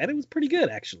that bad. It was pretty good,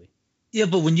 actually. Yeah,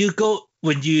 but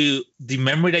the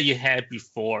memory that you had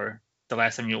before the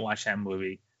last time you watched that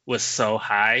movie was so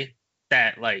high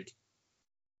that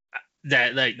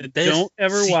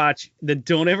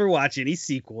don't ever watch any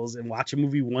sequels and watch a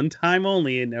movie one time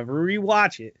only and never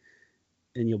rewatch it,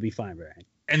 and you'll be fine, Brian.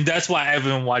 And that's why I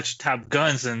haven't watched Top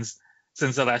Gun since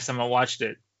the last time I watched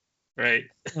it, right?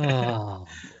 Oh. All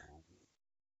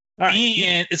right.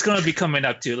 And it's gonna be coming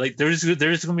up too. Like there's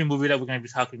gonna be a movie that we're gonna be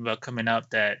talking about coming up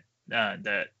that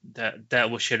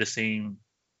will share the same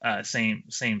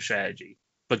strategy.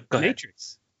 But go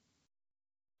Matrix.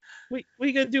 Wait, what are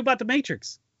you gonna do about the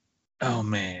Matrix? Oh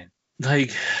man,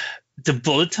 like the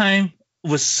bullet time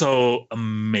was so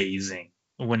amazing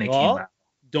when it came out.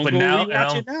 Don't go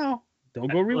rewatch it now.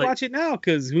 Don't go rewatch it now,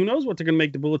 because who knows what they're gonna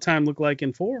make the bullet time look like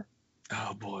in 4.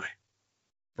 Oh boy,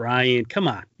 Brian, come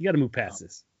on, you got to move past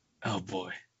this. Oh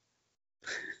boy.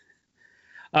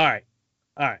 All right.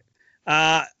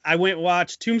 I went and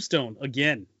watched Tombstone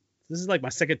again. This is like my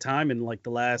second time in like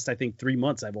the last, I think, 3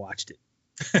 months I've watched it.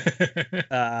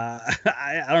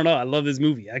 I don't know. I love this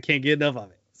movie. I can't get enough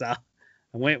of it. So I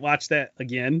went and watched that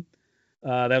again.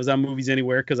 That was on Movies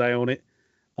Anywhere because I own it.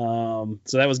 So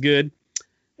that was good.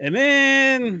 And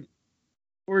then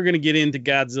we're gonna get into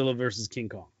Godzilla versus King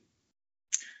Kong.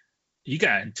 You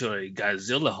got into a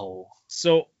Godzilla hole.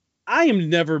 So I have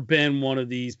never been one of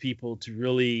these people to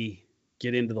really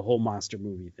get into the whole monster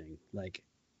movie thing. Like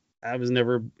I was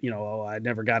never, I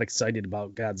never got excited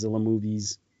about Godzilla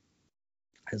movies.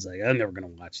 I was like, I'm never gonna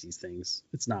watch these things.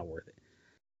 It's not worth it.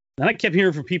 Then I kept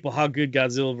hearing from people how good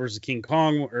Godzilla versus King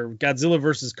Kong or Godzilla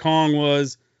versus Kong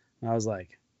was. And I was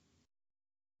like,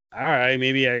 all right,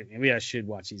 maybe I should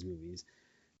watch these movies.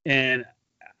 And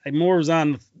I more was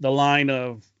on the line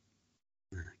of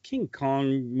King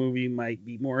Kong movie might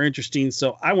be more interesting.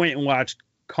 So I went and watched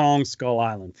Kong Skull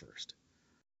Island first.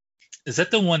 Is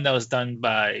that the one that was done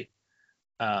by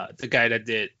the guy that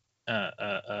did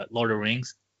Lord of the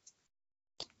Rings?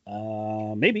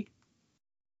 Maybe.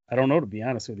 I don't know, to be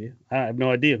honest with you. I have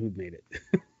no idea who made it.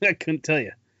 I couldn't tell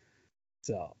you.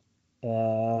 So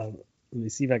let me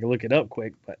see if I can look it up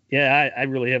quick. But yeah, I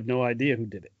really have no idea who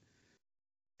did it.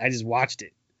 I just watched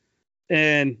it.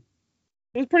 And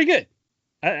it was pretty good.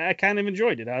 I kind of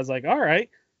enjoyed it. I was like, all right,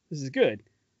 this is good.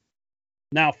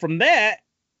 Now, from that,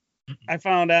 I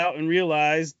found out and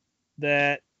realized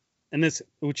that, and this,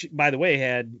 which, by the way,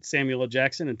 had Samuel L.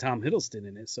 Jackson and Tom Hiddleston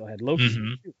in it, so I had Loki.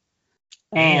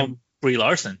 Mm-hmm. And Brie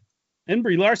Larson. And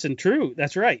Brie Larson, true.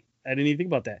 That's right. I didn't even think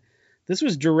about that. This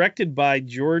was directed by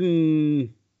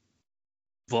Jordan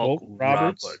Volk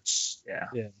Roberts.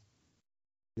 Yeah.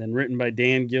 Then written by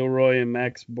Dan Gilroy and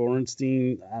Max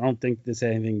Borenstein. I don't think this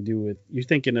had anything to do with. You're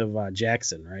thinking of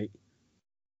Jackson, right?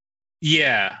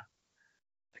 Yeah.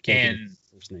 And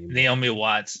first name. Naomi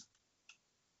Watts.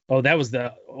 Oh, that was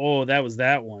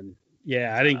that one.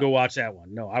 Yeah, I didn't go watch that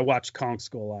one. No, I watched Kong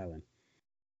Skull Island.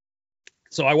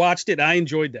 So I watched it. I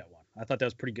enjoyed that one. I thought that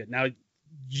was pretty good. Now,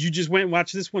 you just went and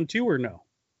watched this one too, or no?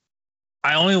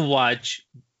 I only watched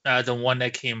the one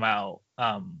that came out.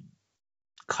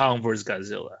 Kong vs.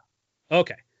 Godzilla.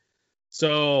 Okay.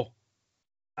 So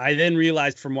I then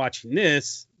realized from watching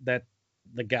this that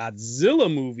the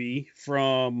Godzilla movie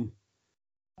from,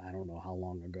 I don't know how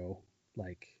long ago,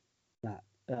 like not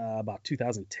about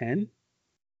 2010.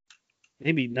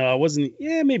 Maybe, no, it wasn't.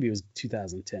 Yeah, maybe it was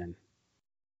 2010. It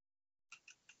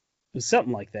was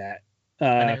something like that.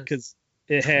 Because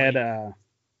it had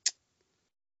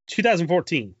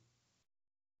 2014.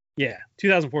 Yeah,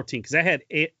 2014, because I had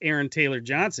Aaron Taylor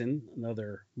Johnson,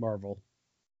 another Marvel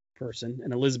person,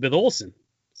 and Elizabeth Olsen,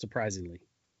 surprisingly.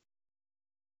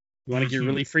 You want to get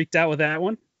really freaked out with that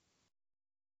one?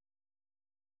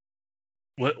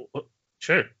 What?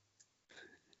 Sure.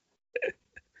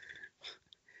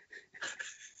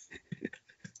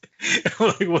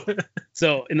 Like, what?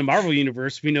 So in the Marvel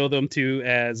universe, we know them two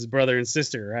as brother and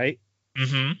sister, right?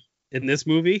 Mm-hmm. In this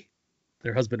movie,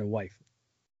 they're husband and wife.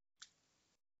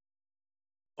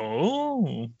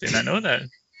 Oh, did not know that.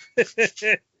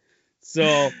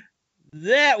 So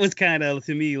that was kind of,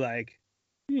 to me, like,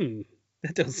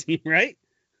 that doesn't seem right.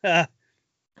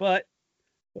 But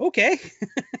okay.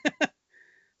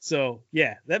 So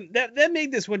yeah, that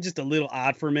made this one just a little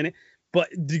odd for a minute.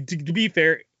 But to be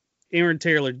fair, Aaron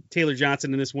Taylor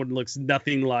Johnson in this one looks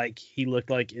nothing like he looked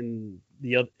like in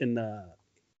the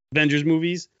Avengers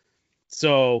movies.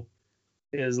 So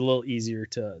it was a little easier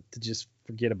to just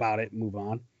forget about it and move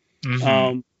on.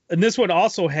 Mm-hmm. And this one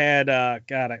also had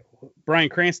Bryan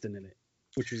Cranston in it,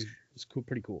 which was cool,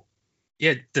 pretty cool.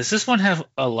 Yeah, does this one have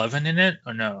 11 in it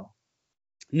or no?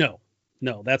 No,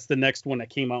 that's the next one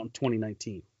that came out in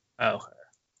 2019. Oh, okay.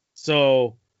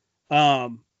 So, I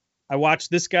watched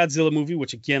this Godzilla movie,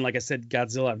 which again, like I said,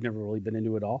 Godzilla I've never really been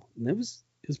into at all, and it was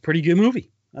a pretty good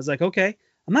movie. I was like, okay,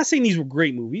 I'm not saying these were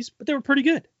great movies, but they were pretty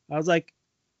good. I was like,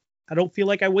 I don't feel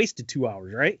like I wasted 2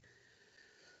 hours, right?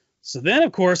 So then,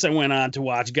 of course, I went on to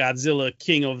watch Godzilla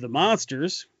King of the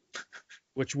Monsters,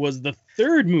 which was the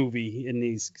third movie in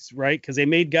these, right? Because they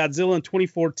made Godzilla in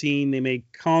 2014. They made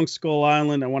Kong Skull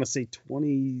Island, I want to say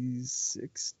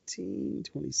 2016,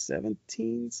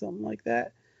 2017, something like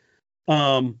that.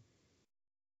 Yeah.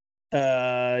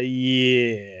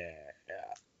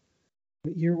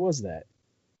 What year was that?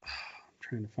 I'm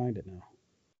trying to find it now.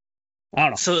 I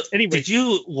don't know. So anyway, did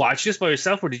you watch this by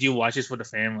yourself or did you watch this with a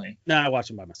family? No, I watched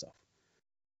it by myself.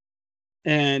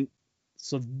 And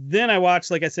so then I watched,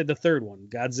 like I said, the third one,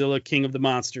 Godzilla King of the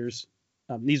Monsters.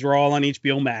 These were all on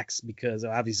HBO Max because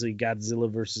obviously Godzilla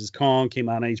versus Kong came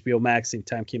out on HBO Max, same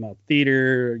time came out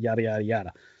theater, yada, yada,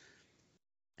 yada.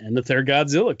 And the third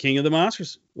Godzilla King of the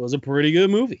Monsters was a pretty good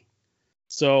movie.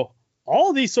 So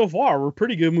all of these so far were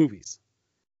pretty good movies.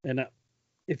 And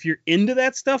if you're into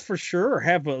that stuff for sure, or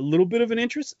have a little bit of an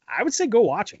interest, I would say go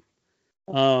watch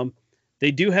them.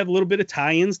 They do have a little bit of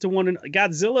tie-ins to one another.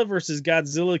 Godzilla versus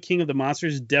Godzilla King of the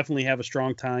Monsters definitely have a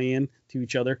strong tie-in to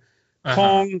each other.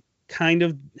 Kong kind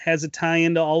of has a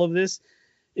tie-in to all of this.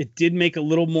 It did make a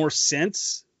little more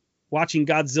sense watching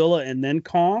Godzilla and then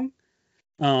Kong.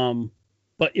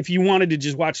 But if you wanted to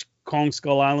just watch Kong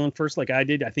Skull Island first, like I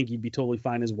did, I think you'd be totally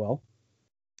fine as well.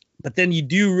 But then you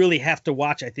do really have to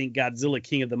watch, I think, Godzilla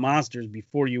King of the Monsters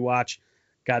before you watch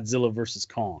Godzilla versus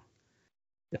Kong.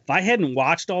 If I hadn't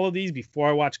watched all of these before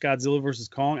I watched Godzilla versus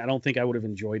Kong, I don't think I would have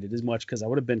enjoyed it as much, because I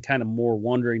would have been kind of more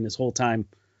wondering this whole time,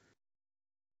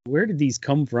 where did these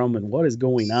come from and what is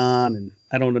going on? And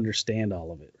I don't understand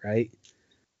all of it, right?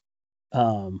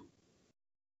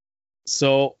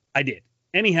 So I did.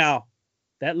 Anyhow,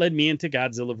 that led me into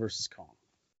Godzilla versus Kong.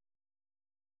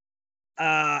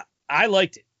 I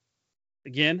liked it.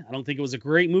 Again, I don't think it was a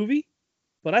great movie,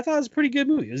 but I thought it was a pretty good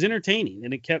movie. It was entertaining,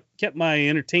 and it kept my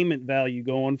entertainment value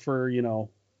going for,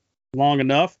 long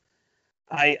enough.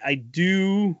 It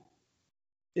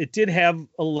did have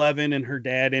Eleven and her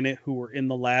dad in it, who were in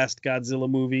the last Godzilla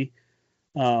movie.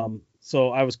 So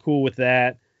I was cool with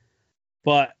that.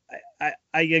 But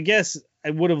I guess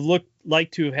I would have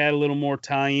liked to have had a little more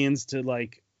tie-ins to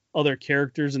like other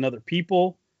characters and other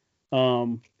people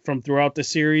from throughout the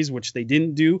series, which they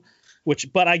didn't do.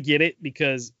 But I get it,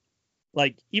 because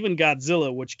like even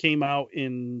Godzilla, which came out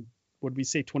in, what did we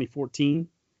say, 2014?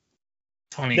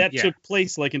 Took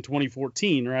place like in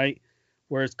 2014, right?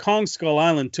 Whereas Kong Skull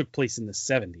Island took place in the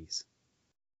 70s.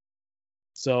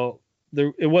 So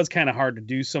it was kind of hard to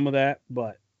do some of that,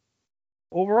 but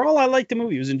overall I liked the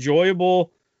movie. It was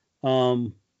enjoyable. I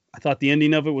thought the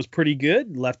ending of it was pretty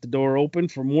good. Left the door open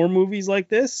for more movies like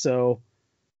this, so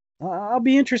I'll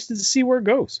be interested to see where it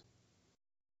goes.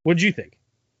 What'd you think?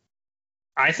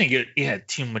 I think it had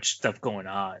too much stuff going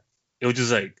on. It was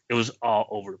just like, it was all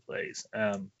over the place.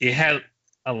 It had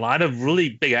a lot of really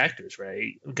big actors,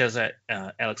 right? Because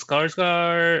Alex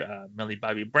Skarsgård, Millie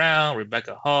Bobby Brown,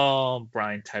 Rebecca Hall,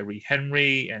 Brian Tyree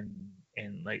Henry,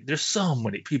 and like there's so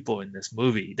many people in this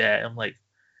movie that I'm like,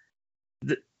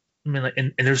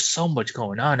 and there's so much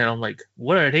going on, and I'm like,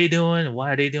 what are they doing?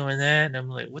 Why are they doing that? And I'm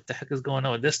like, what the heck is going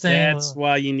on with this thing? That's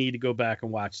why you need to go back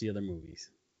and watch the other movies.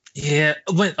 Yeah.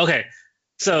 Okay.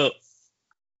 So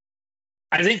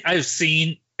I think I've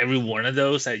seen every one of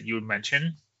those that you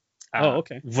mentioned.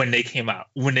 Okay. When they came out.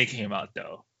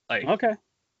 Though. Like. Okay.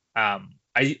 I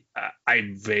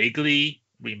vaguely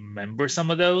remember some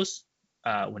of those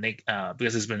when they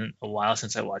because it's been a while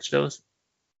since I watched those.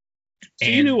 So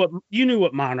you knew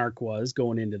what Monarch was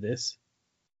going into this,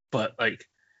 but like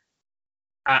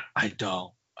I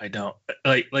don't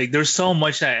like there's so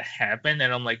much that happened,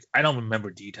 and I'm like, I don't remember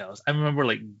details. I remember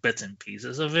like bits and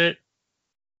pieces of it.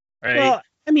 Right. Well,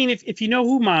 I mean, if you know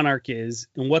who Monarch is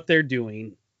and what they're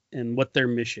doing and what their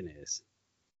mission is,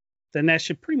 then that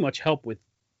should pretty much help with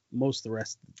most of the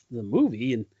rest of the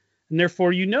movie, and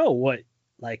therefore what,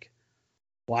 like,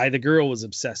 why the girl was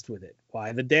obsessed with it,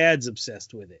 why the dad's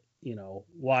obsessed with it,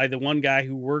 why the one guy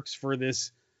who works for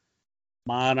this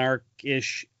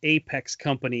Monarch-ish Apex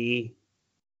company,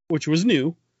 which was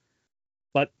new,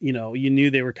 but you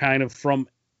knew they were kind of from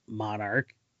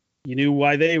Monarch, you knew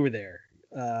why they were there,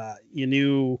 you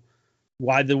knew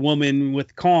why the woman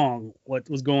with Kong, what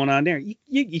was going on there.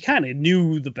 You kind of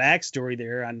knew the backstory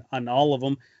there on all of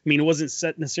them. I mean, it wasn't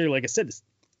set necessarily, like I said, the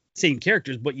same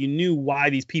characters, but you knew why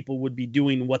these people would be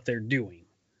doing what they're doing.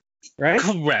 Right?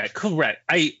 Correct.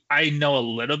 I know a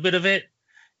little bit of it,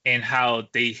 and how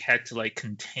they had to like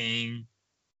contain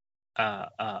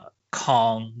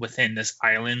Kong within this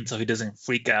island so he doesn't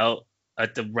freak out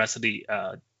at the rest of the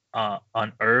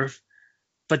on Earth.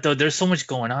 But though there's so much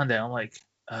going on there, I'm like,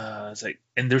 it's like,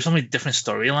 and there's so many different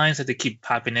storylines that they keep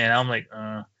popping in. I'm like,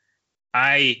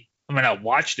 I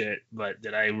watched it, but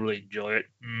did I really enjoy it?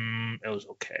 It was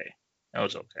okay. All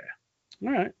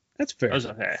right, that's fair. It was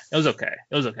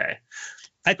okay.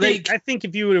 I think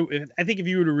if you would have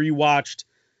rewatched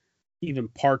even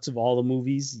parts of all the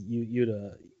movies, you'd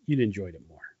enjoyed it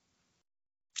more.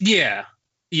 Yeah.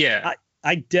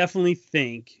 I definitely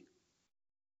think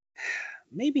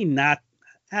maybe not.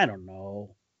 I don't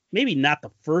know. Maybe not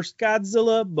the first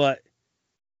Godzilla, but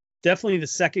definitely the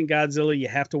second Godzilla. You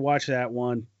have to watch that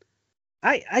one.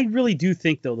 I really do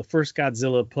think, though, the first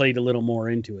Godzilla played a little more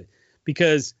into it,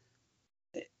 because,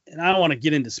 and I don't want to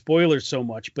get into spoilers so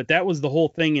much, but that was the whole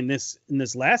thing in this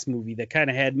last movie that kind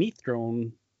of had me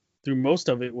thrown through most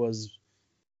of it, was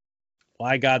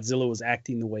why Godzilla was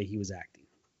acting the way he was acting.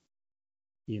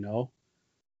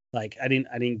 Like I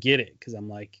didn't get it, because I'm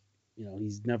like,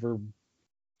 he's never.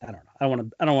 I don't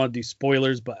know. I don't want to do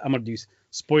spoilers, but I'm going to do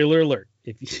spoiler alert.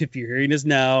 if you're hearing this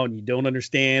now and you don't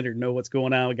understand or know what's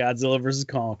going on with Godzilla versus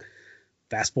Kong,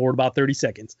 fast forward about 30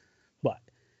 seconds. But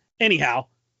anyhow,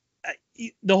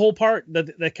 the whole part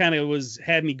that kind of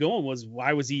had me going was,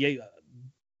 why was he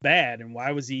bad, and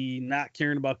why was he not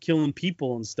caring about killing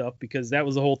people and stuff? Because that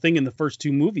was the whole thing in the first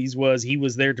two movies, was he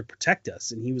was there to protect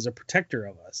us, and he was a protector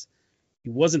of us.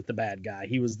 He wasn't the bad guy,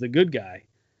 he was the good guy.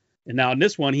 And now in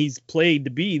this one, he's played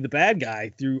to be the bad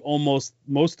guy through almost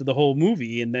most of the whole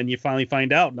movie, and then you finally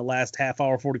find out in the last half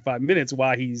hour, 45 minutes,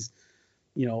 why he's,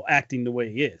 acting the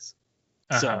way he is.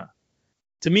 So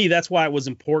to me, that's why it was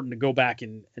important to go back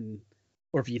and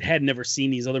or if you had never seen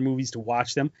these other movies, to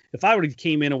watch them. If I would have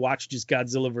came in and watched just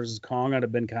Godzilla versus Kong, I'd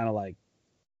have been kind of like,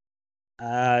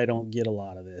 I don't get a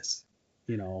lot of this,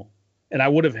 and I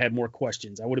would have had more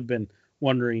questions. I would have been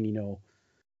wondering,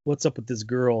 what's up with this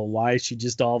girl? Why is she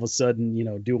just all of a sudden,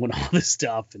 doing all this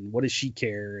stuff? And what does she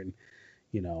care? And,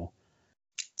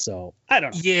 so I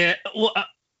don't know. Yeah. Well,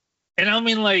 and I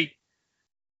mean, like,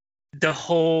 the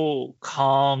whole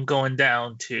Kong going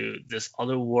down to this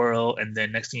other world, and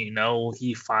then next thing you know,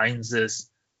 he finds this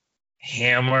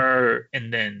hammer,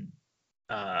 and then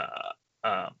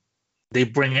they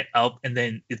bring it up, and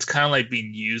then it's kind of like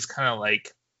being used, kind of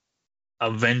like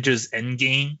Avengers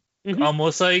Endgame,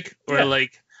 almost like, where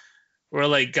like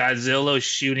Godzilla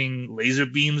shooting laser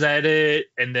beams at it,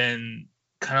 and then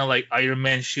kind of like Iron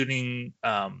Man shooting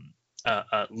a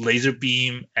laser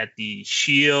beam at the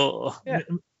shield. Yeah.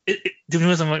 To be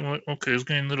honest, I'm like, okay, it's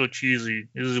getting a little cheesy.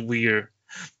 This is weird.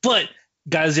 But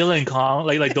Godzilla and Kong,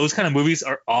 like those kind of movies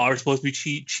are supposed to be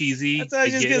cheesy. That's what I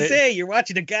was just gonna say. You're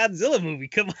watching a Godzilla movie.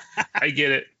 Come on. I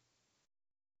get it.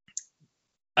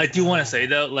 I do want to say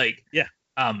though, like,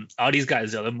 all these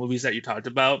Godzilla movies that you talked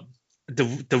about,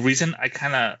 the reason I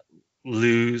kind of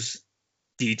lose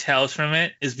details from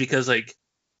it is because, like,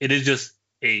 it is just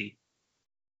a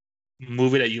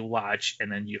movie that you watch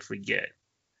and then you forget.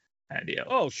 Idea.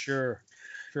 Oh, sure.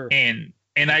 And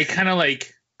I kind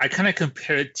of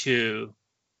compare it to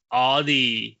all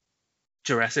the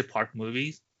Jurassic Park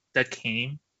movies that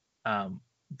came,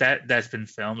 that's been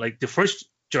filmed. Like the first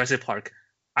Jurassic Park,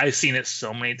 I've seen it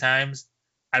so many times,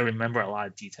 I remember a lot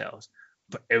of details.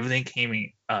 But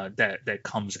everything that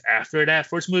comes after that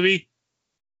first movie,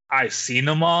 I've seen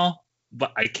them all,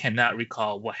 but I cannot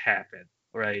recall what happened.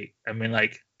 Right? I mean,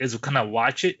 like, it's kind of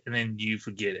watch it and then you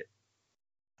forget it.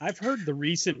 I've heard the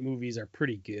recent movies are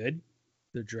pretty good.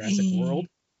 The Jurassic World.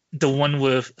 The one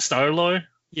with Star-Lord?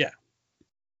 Yeah.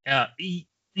 They're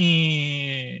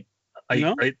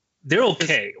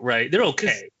okay, right? They're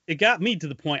okay. It got me to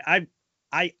the point.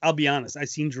 I'll be honest. I've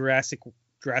seen Jurassic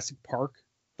Park,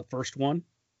 the first one.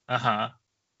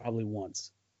 Probably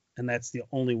once, and that's the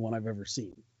only one I've ever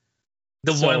seen.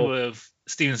 The one with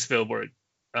Steven Spielberg,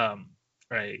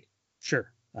 right?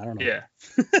 Sure. I don't know. Yeah.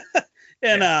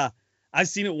 And I've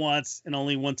seen it once and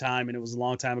only one time, and it was a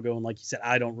long time ago. And like you said,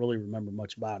 I don't really remember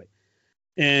much about it.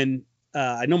 And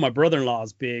I know my brother-in-law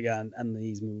is big on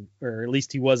these movies, or at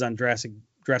least he was on Jurassic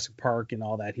Park and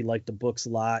all that. He liked the books a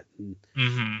lot, and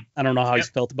I don't know how he's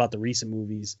felt about the recent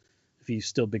movies, if he's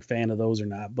still a big fan of those or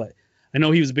not. But I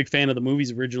know he was a big fan of the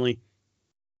movies originally,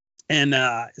 and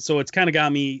so it's kind of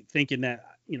got me thinking that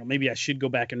maybe I should go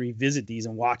back and revisit these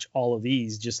and watch all of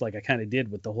these, just like I kind of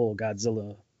did with the whole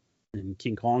Godzilla and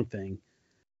King Kong thing.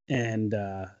 And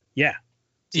that's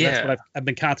what I've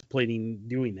been contemplating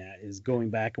doing, that is going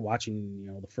back and watching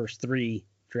the first three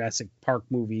Jurassic Park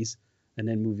movies, and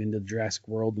then move into Jurassic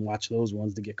World and watch those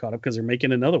ones to get caught up, because they're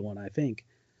making another one, I think.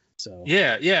 So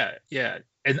yeah,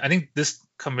 and I think this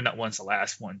coming up once the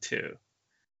last one too.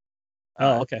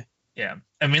 Oh, okay. Yeah,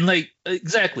 I mean, like,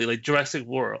 exactly, like Jurassic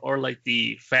World or like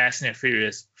the Fast and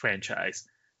Furious franchise.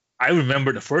 I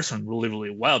remember the first one really,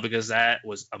 really well because that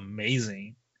was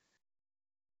amazing.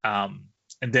 And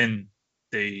then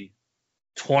the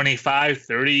 25,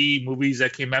 30 movies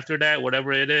that came after that,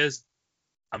 whatever it is,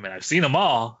 I mean, I've seen them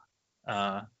all.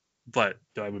 But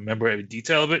do I remember every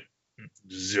detail of it?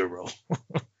 Zero.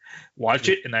 Watch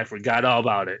it and I forgot all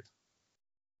about it.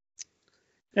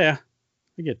 Yeah,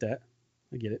 I get that.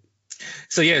 I get it.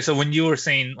 So when you were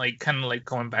saying, like, kind of like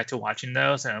going back to watching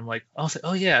those, and I'm like,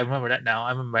 oh yeah, I remember that now.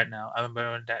 I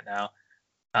remember that now.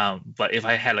 But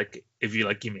if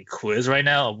you give me a quiz right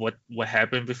now of what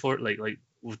happened before, like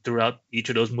throughout each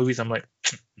of those movies, I'm like,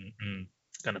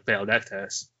 gonna fail that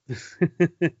test.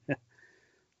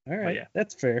 All right,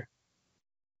 that's fair.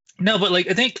 No, but like,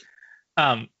 I think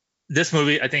this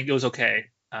movie, I think it was okay.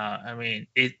 I mean,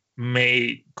 it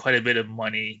made quite a bit of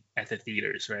money at the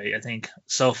theaters, right? I think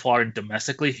so far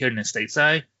domestically here in the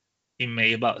stateside, it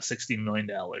made about $60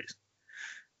 million.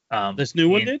 This new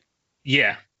one did?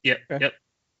 Yeah. Okay. Yep.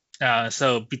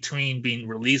 So between being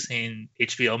released in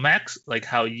HBO Max, like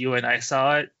how you and I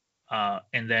saw it,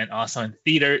 and then also in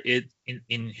theater, it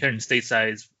in here in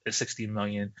stateside is 60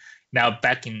 million. Now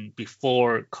back in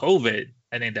before COVID,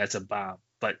 I think that's a bomb.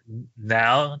 But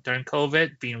now during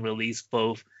COVID, being released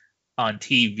both on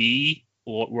TV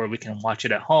or where we can watch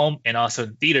it at home and also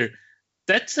in theater,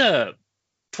 that's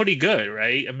pretty good,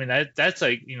 right? I mean that's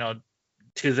like,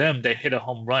 to them they hit a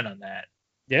home run on that.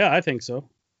 Yeah, I think so.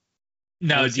 I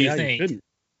Now, don't do see you how you think couldn't.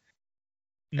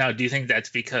 now do you think that's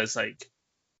because like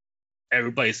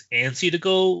everybody's antsy to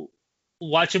go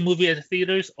watch a movie at the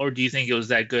theaters, or do you think it was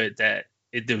that good that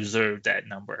it deserved that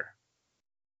number?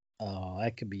 Oh,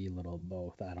 that could be a little of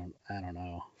both. I don't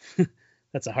know.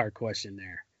 That's a hard question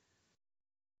there.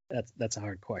 That's a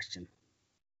hard question.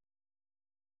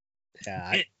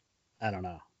 Yeah, And, I don't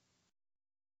know.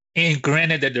 and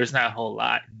granted that there's not a whole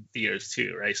lot in theaters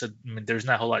too, right? So I mean, there's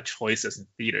not a whole lot of choices in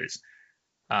theaters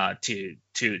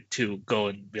to go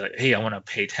and be like, hey, I want to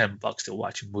pay $10 to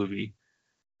watch a movie.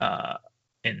 Uh,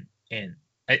 and and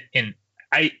and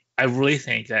I really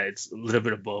think that it's a little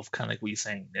bit of both, kind of like what you're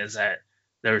saying, is that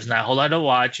there's not a whole lot of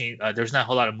watching, there's not a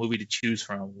whole lot of movie to choose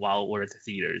from while we're at the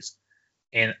theaters,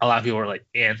 and a lot of people are like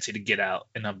antsy to get out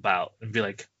and about and be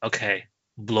like, okay,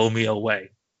 blow me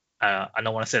away. I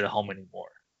don't want to sit at home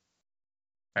anymore.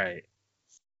 Right.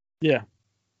 Yeah,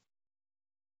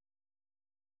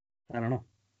 I don't know.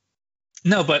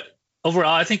 No, but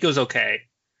overall, I think it was okay.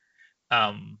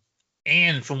 Um,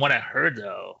 and from what I heard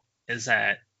though, is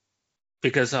that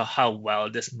because of how well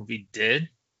this movie did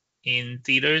in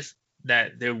theaters,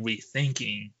 that they're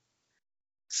rethinking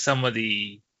some of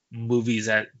the movies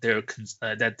that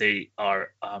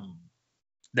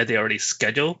they already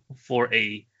scheduled for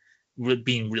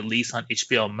being released on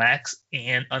HBO Max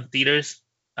and on theaters.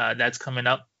 That's coming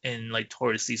up in like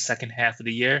towards the second half of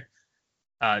the year.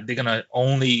 They're gonna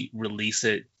only release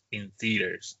it in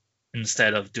theaters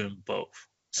instead of doing both.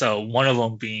 So one of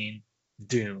them being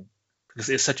Dune, because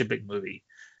it's such a big movie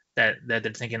that they're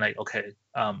thinking like, okay,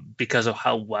 because of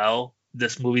how well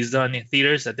this movie's done in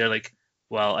theaters, that they're like,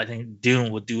 well, I think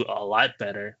Dune would do a lot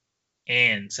better,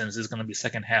 and since it's gonna be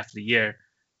second half of the year,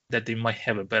 that they might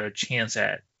have a better chance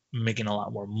at making a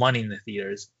lot more money in the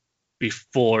theaters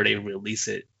before they release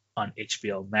it on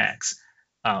HBO Max.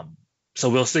 Um, so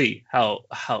we'll see how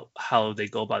they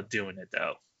go about doing it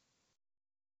though.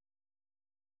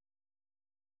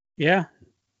 Yeah,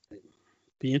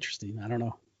 be interesting. I don't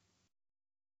know.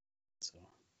 So,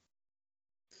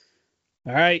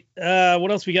 all right.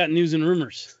 What else we got? News and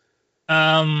rumors.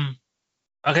 Um,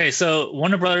 okay, so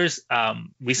Warner Brothers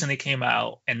recently came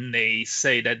out and they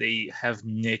say that they have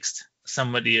nixed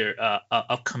some of their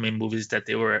upcoming movies that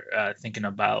they were thinking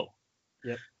about,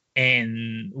 Yep.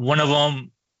 and one of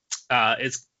them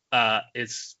it's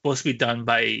supposed to be done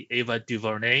by Ava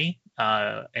DuVernay,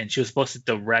 and she was supposed to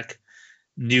direct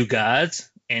New Gods,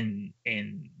 and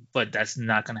but that's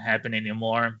not gonna happen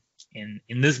anymore. In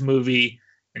this movie,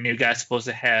 the New Gods supposed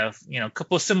to have a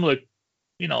couple of similar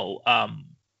you know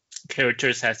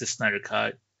characters as the Snyder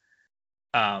Cut.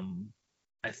 Um,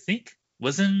 I think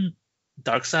wasn't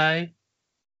Darkseid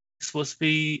supposed to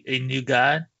be a new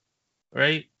god,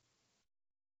 right?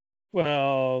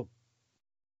 Well,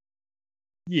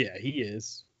 yeah, he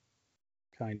is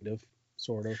kind of,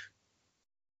 sort of.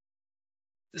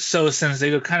 So since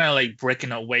they were kind of like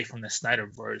breaking away from the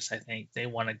Snyderverse, I think they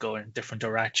want to go in a different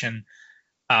direction.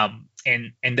 And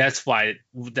that's why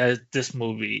this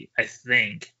movie, I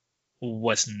think,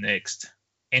 was nixed.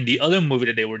 And the other movie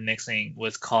that they were nixing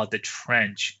was called The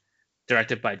Trench,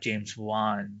 directed by James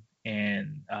Wan.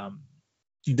 And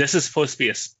this is supposed to be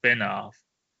a spin-off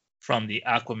from the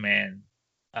Aquaman,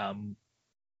 um,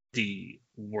 the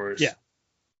Yeah. worst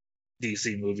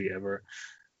DC movie ever.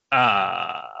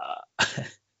 Uh,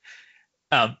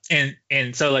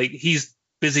 and so like he's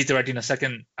busy directing a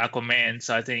second Aquaman,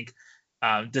 so I think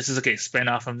this is like a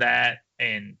spin-off from that,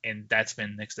 and that's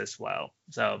been nixed as well.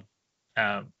 So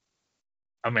um,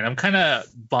 I mean, I'm kind of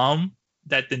bummed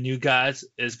that the New Gods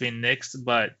is being nixed,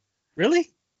 but Really?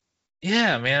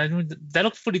 yeah, man, I mean, that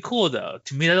looks pretty cool though.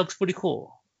 To me, that looks pretty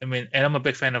cool. I mean, and I'm a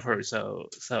big fan of her, so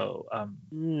I'm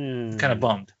kind of Hmm.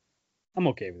 bummed. I'm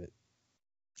okay with it.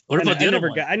 What about the other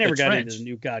one, I The never got into the Trench?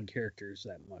 new God characters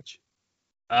that much.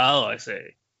 Oh, I see.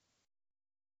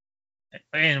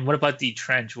 And what about the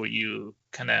Trench? Were you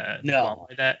kind of bummed No,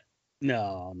 by that?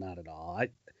 no, not at all. I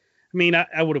mean,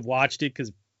 I would have watched it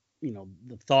because,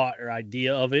 the thought or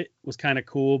idea of it was kind of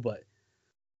cool, but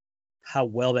how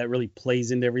well that really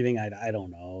plays into everything, I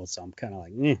don't know. So I'm kind of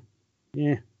like,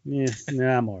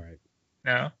 nah, I'm all right.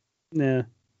 No. Nah,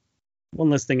 one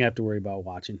less thing I have to worry about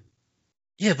watching.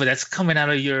 Yeah, but that's coming out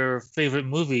of your favorite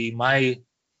movie, my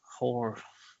horror.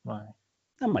 My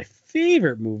Not my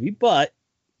favorite movie, but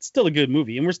it's still a good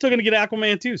movie, and we're still gonna get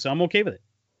Aquaman 2, so I'm okay with it.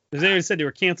 If they already said they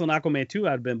were canceling Aquaman 2,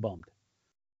 I'd have been bummed,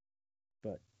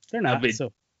 but they're I've not, been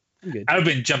so I'm good. I've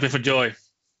been jumping for joy.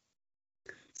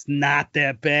 It's not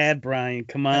that bad, Brian.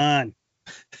 Come on.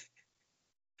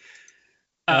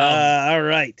 Um, All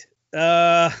right.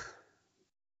 Uh,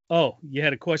 oh, you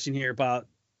had a question here about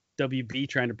WB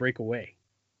trying to break away.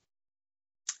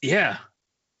 yeah.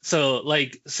 So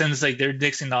like since like they're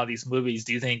dixing all these movies,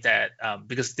 do you think that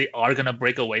because they are gonna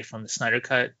break away from the Snyder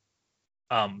Cut,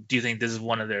 do you think this is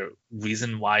one of their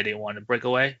reason why they want to break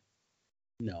away?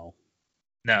 No,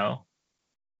 No.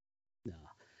 no.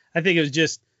 I think it was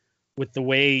just with the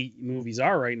way movies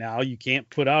are right now, you can't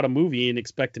put out a movie and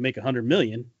expect to make 100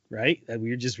 million, right?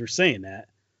 We just were saying that.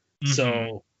 Mm-hmm.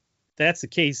 So if that's the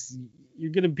case,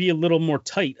 you're going to be a little more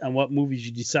tight on what movies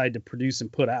you decide to produce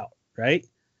and put out, right?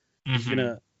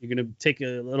 Mm-hmm. You're gonna take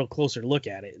a little closer look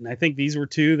at it. And I think these were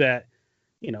two that,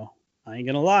 I ain't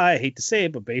gonna lie, I hate to say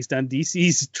it, but based on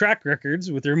DC's track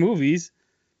records with their movies,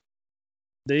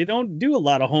 they don't do a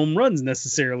lot of home runs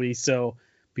necessarily. So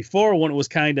before, when it was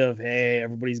kind of, hey,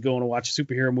 everybody's going to watch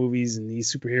superhero movies and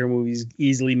these superhero movies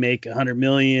easily make 100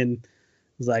 million, it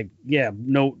was like, yeah,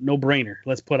 no brainer.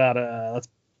 Let's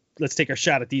take our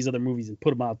shot at these other movies and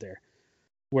put them out there.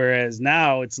 Whereas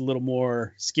now it's a little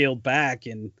more scaled back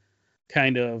and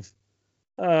kind of,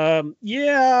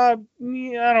 yeah,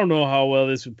 I don't know how well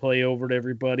this would play over to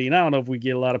everybody, and I don't know if we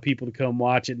get a lot of people to come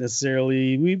watch it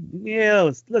necessarily.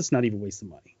 Let's not even waste the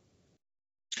money.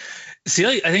 See,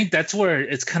 like, I think that's where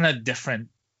it's kind of different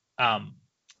um,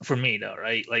 for me though,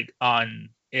 right? Like on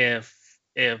if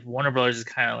Warner Brothers is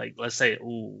kind of like, let's say,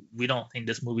 ooh, we don't think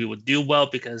this movie would do well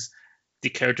because the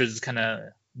characters is kind of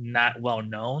not well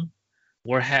known.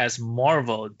 Whereas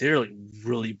Marvel, they're like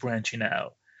really branching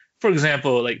out. For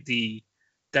example, like the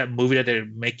that movie that they're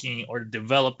making or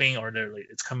developing or they're like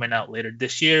it's coming out later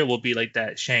this year will be like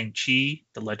that Shang-Chi,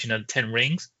 The Legend of the Ten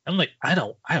Rings. I'm like, I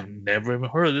have never even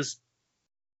heard of this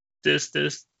this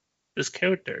this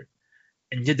character,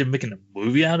 and yet they're making a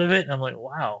movie out of it, and I'm like,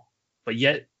 wow. But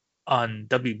yet on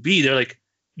WB, they're like,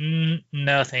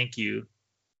 no, thank you.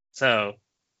 So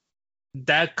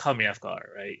that caught me off guard,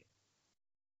 right?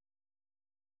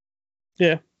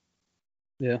 Yeah,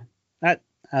 yeah. I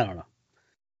I don't know.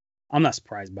 I'm not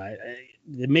surprised by it.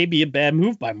 It may be a bad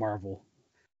move by Marvel.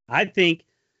 I think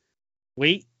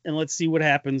wait and let's see what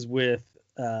happens with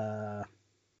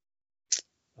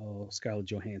Scarlett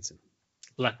Johansson.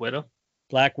 Black Widow.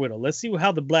 Black Widow. Let's see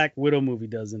how the Black Widow movie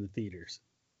does in the theaters.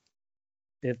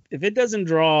 If it doesn't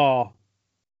draw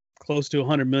close to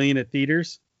 100 million at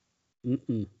theaters, you're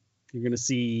gonna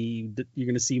see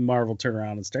Marvel turn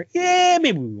around and start. Yeah,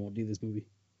 maybe we won't do this movie.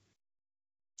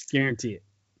 Guarantee it.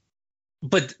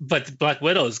 But Black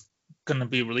Widow is gonna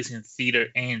be releasing in theater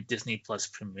and Disney Plus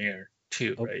premiere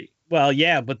too, Oh, right? well,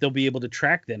 yeah, but they'll be able to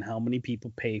track then how many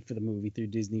people pay for the movie through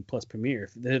Disney Plus Premiere.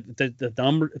 If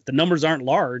the numbers aren't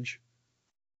large,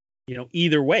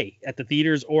 either way at the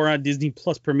theaters or on Disney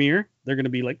Plus Premiere, they're gonna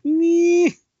be like,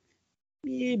 maybe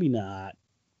not.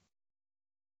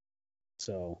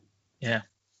 So Yeah,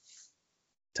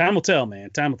 time will tell,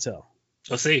 man. Time will tell.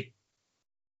 we'll see.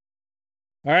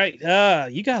 All right,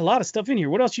 you got a lot of stuff in here.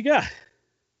 What else you got?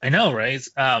 I know, right?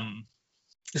 So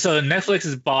Netflix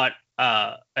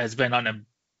has been on a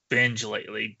binge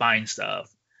lately, buying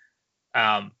stuff.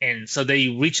 And so they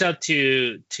reached out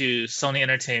to Sony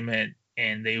Entertainment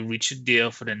and they reached a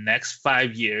deal for the next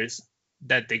 5 years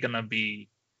that they're gonna be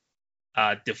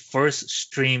the first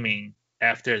streaming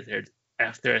after their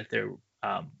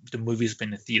the movie's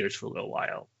been in theaters for a little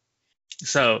while.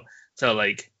 So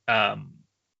like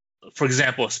for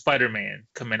example, Spider-Man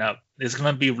coming up is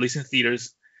gonna be releasing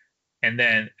theaters, and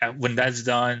then when that's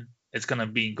done, it's gonna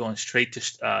be going straight to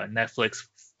Netflix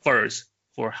first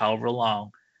for however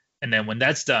long, and then when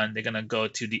that's done, they're gonna go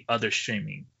to the other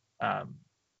streaming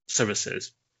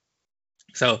services.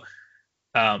 So,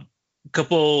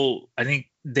 couple, I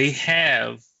think they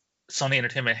have Sony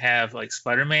Entertainment have like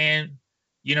Spider-Man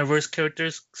universe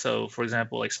characters. So, for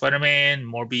example, like Spider-Man,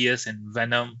 Morbius, and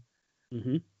Venom.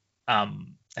 Mm-hmm.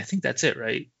 I think that's it,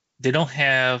 right? They don't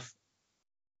have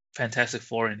Fantastic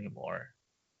Four anymore.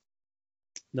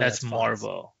 No, That's that's Fox.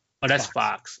 Marvel. Oh, that's Fox,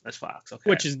 Fox. That's Fox. Okay.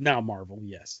 which is now Marvel.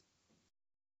 Yes.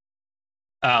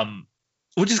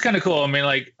 Which is kind of cool. I mean,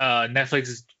 like Netflix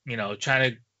is,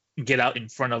 trying to get out in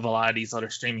front of a lot of these other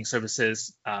streaming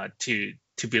services to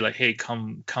be like, hey,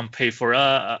 come pay for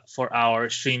our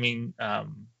streaming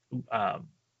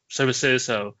services.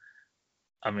 So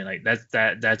I mean, like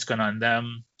that's going on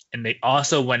them. And they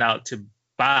also went out to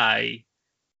buy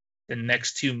the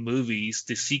next two movies,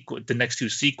 the next two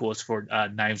sequels for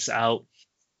Knives Out,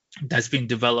 that's being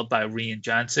developed by Rian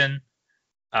Johnson.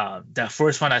 That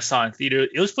first one I saw in theater,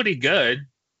 it was pretty good.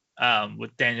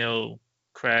 With Daniel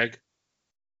Craig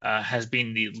has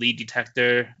been the lead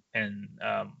detective, and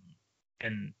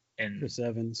Chris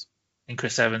Evans. and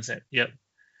Chris Evans. Yep.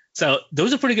 So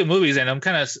those are pretty good movies, and I'm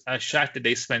kind of shocked that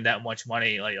they spend that much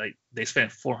money. Like they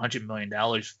spent $400 million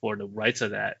for the rights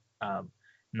of that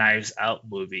Knives Out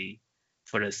movie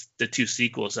for the two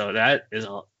sequels. So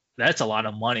that's a lot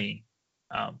of money.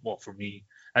 Well, for me,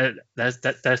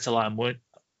 that's a lot of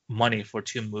money for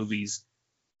two movies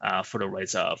for the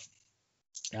rights of.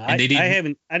 I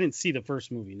didn't see the first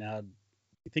movie. Now,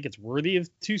 you think it's worthy of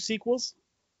two sequels?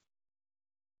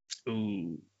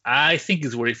 Ooh, I think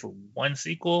it's worthy for one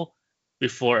sequel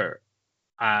before.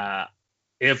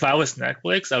 If I was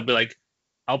Netflix, I'd be like,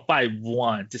 I'll buy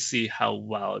one to see how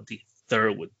well the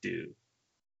third would do.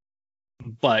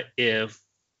 But if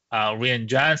Rian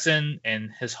Johnson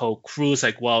and his whole crew is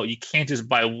like, well, you can't just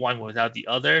buy one without the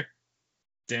other,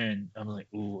 then I'm like,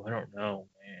 ooh, I don't know,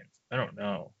 man. I don't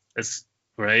know. It's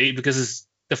right because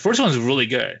the first one's really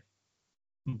good,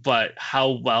 but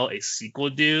how well a sequel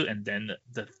do and then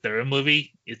the third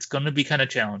movie, it's gonna be kind of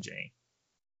challenging.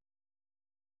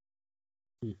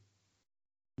 All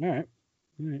right.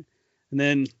 And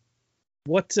then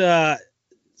what?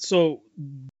 So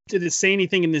did it say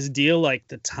anything in this deal like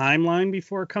the timeline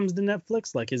before it comes to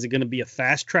Netflix? Like, is it going to be a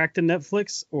fast track to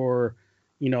Netflix, or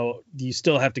do you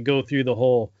still have to go through the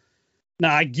whole?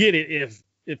 Now I get it if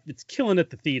it's killing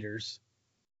at the theaters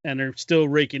and they're still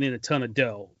raking in a ton of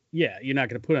dough. Yeah, you're not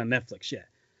going to put it on Netflix yet.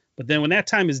 But then when that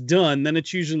time is done, then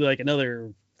it's usually like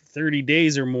another 30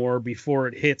 days or more before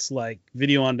it hits like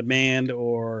video on demand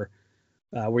or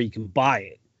where you can buy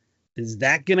it. Is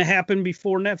that going to happen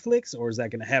before Netflix, or is that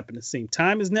going to happen at the same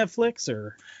time as Netflix?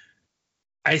 Or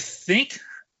I think,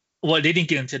 well, they didn't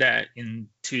get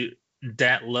into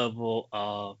that level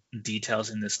of details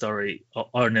in the story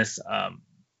or in this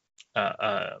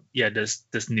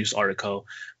this news article,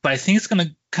 but I think it's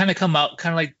gonna kind of come out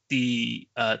kind of like the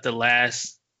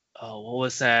last what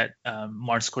was that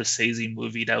Martin Scorsese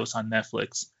movie that was on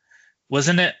Netflix?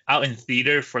 Wasn't it out in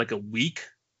theater for like a week,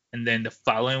 and then the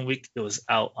following week it was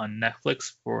out on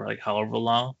Netflix for like however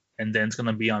long, and then it's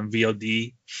gonna be on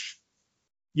VOD?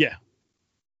 Yeah,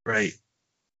 right.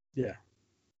 Yeah,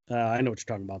 I know what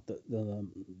you're talking about, the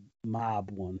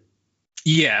mob one.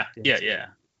 Yeah.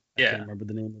 I can't remember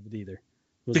the name of it either.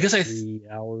 Was because it 3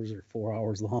 hours or 4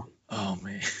 hours long? Oh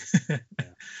man. Yeah.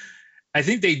 I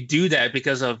think they do that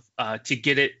because of to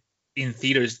get it in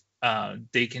theaters.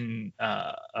 They can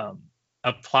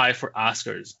apply for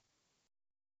Oscars,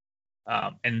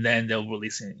 and then they'll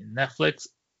release it in Netflix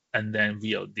and then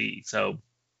VOD. So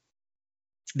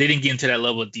they didn't get into that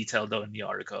level of detail though in the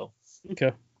article.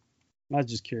 Okay, I was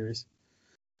just curious.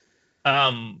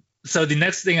 So the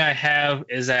next thing I have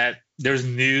is that there's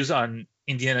news on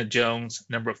Indiana Jones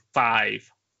 #5.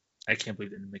 I can't believe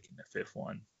they're making the fifth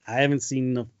one. I haven't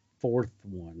seen the fourth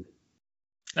one.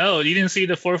 Oh, you didn't see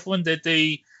the fourth one that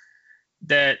he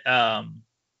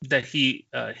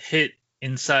hit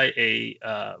inside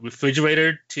a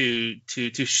refrigerator to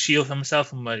shield himself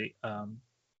from a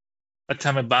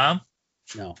atomic bomb?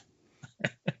 No.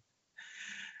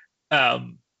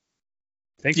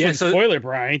 Thanks for the spoiler,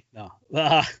 Brian. No.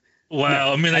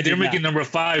 Well, I mean, like, they're making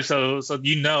 #5, so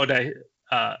you know that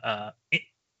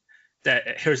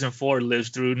that Harrison Ford lives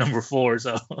through #4.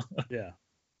 So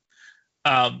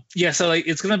yeah. So like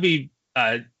it's gonna be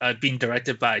being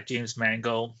directed by James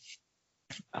Mangold,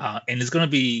 and it's gonna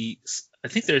be, I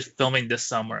think they're filming this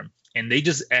summer, and they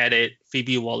just added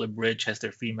Phoebe Waller-Bridge as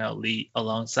their female lead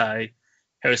alongside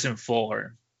Harrison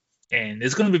Ford, and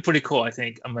it's gonna be pretty cool. I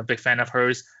think I'm a big fan of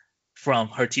hers from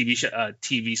her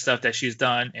TV stuff that she's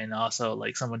done, and also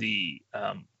like some of the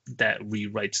that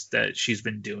rewrites that she's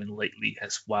been doing lately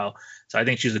as well. So I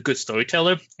think she's a good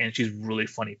storyteller, and she's a really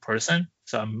funny person.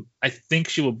 So I think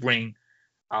she will bring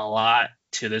a lot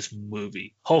to this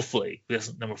movie. Hopefully,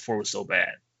 because #4 was so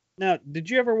bad. Now, did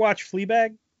you ever watch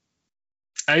Fleabag?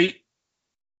 I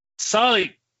saw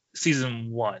like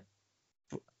season 1.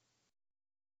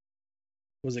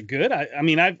 Was it good? I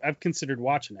mean, I've considered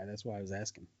watching that. That's why I was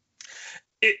asking.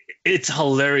 It's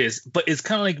hilarious, but it's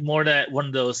kind of like more that one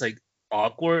of those like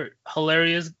awkward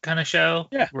hilarious kind of show.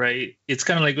 Yeah. Right. It's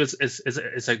kind of like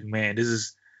it's like, man, this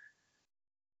is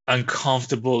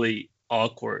uncomfortably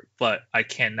awkward, but I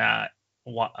cannot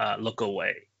look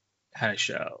away kind of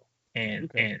show.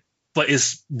 But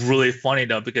it's really funny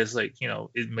though, because like,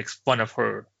 it makes fun of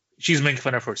her. She's making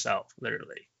fun of herself,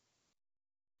 literally.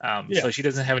 Yeah. So she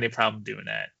doesn't have any problem doing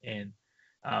that. And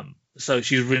so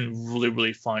she's been really,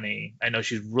 really funny. I know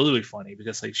she's really, really funny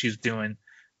because like she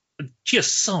has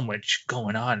so much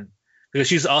going on because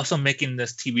she's also making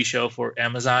this TV show for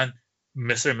Amazon,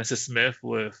 Mr. and Mrs. Smith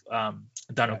with Donald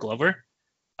Right. Glover.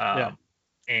 Yeah.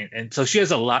 And so she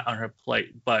has a lot on her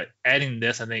plate. But adding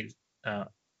this, I think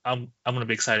I'm gonna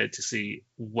be excited to see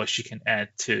what she can add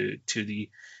to the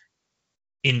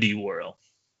indie world.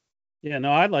 Yeah,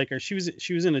 no, I like her. She was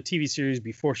in a TV series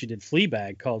before she did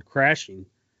Fleabag called Crashing.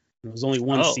 It was only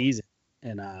one Oh, season,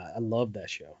 and I loved that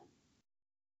show.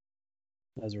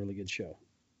 That was a really good show.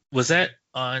 was that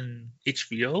on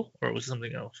HBO or was it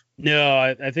something else? No,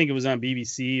 I think it was on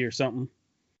BBC or something.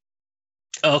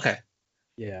 Oh, okay.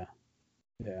 Yeah,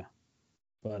 yeah.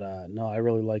 But no, I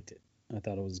really liked it. I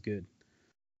thought it was good.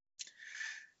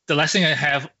 The last thing I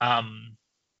have,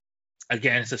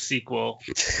 again, it's a sequel.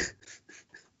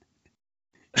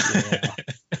 Yeah.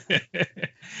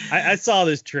 I saw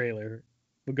this trailer,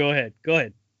 but go ahead. Go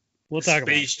ahead. We'll talk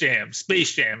about it.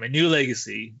 Space Jam, A New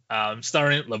Legacy,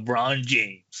 starring LeBron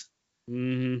James.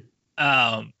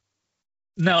 Mm-hmm.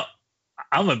 Now,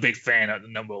 I'm a big fan of the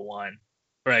number one,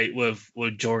 right? With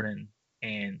Jordan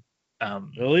and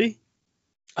Really?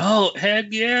 oh heck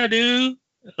yeah, dude!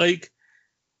 Like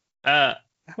uh,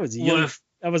 I was young. with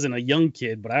I wasn't a young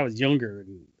kid, but I was younger,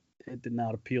 and it did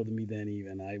not appeal to me then.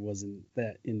 Even I wasn't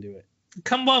that into it.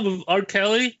 come on with R.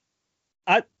 Kelly.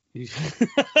 I No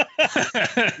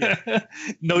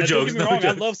Now, don't jokes, get me no wrong. I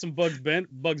jokes. love some Bugs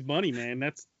Bunny, man.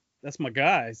 That's my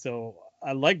guy. So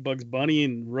I like Bugs Bunny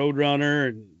and Roadrunner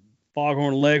and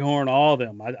Foghorn Leghorn, all of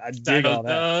them. I dig Dino all that.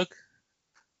 Duck.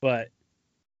 But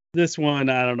this one,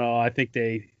 I don't know. I think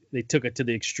they took it to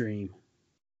the extreme.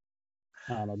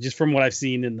 I don't know, just from what I've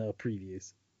seen in the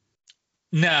previews.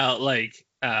 Now, like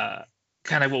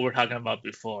kind of what we're talking about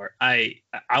before. I'm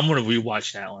gonna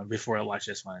rewatch that one before I watch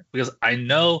this one because I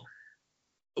know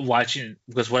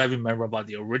because what I remember about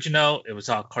the original, it was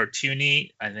all cartoony.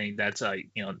 I think that's like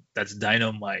that's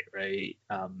Dynamite, right?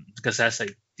 Because that's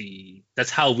like that's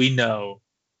how we know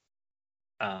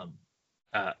um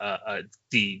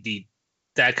the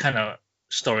that kind of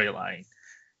storyline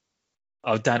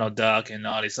of Donald Duck and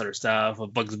all this other stuff,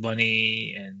 of Bugs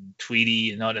Bunny and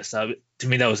Tweety and all that stuff. To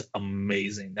me, that was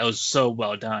amazing. That was so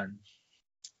well done.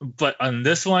 But on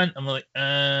this one, I'm like,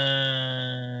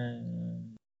 I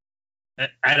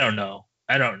don't know.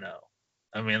 I don't know.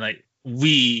 I mean, like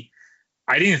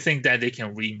I didn't think that they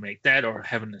can remake that or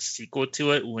having a sequel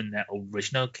to it when that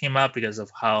original came out because of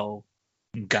how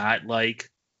godlike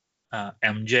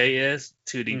MJ is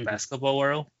to the Mhm. basketball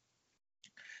world.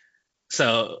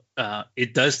 So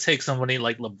it does take somebody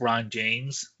like LeBron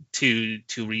James to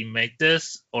remake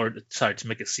this, or sorry, to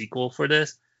make a sequel for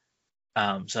this.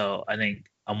 So I think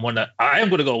I am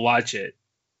gonna go watch it,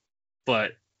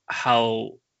 but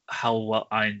how well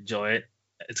I enjoy it,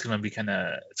 it's gonna be kind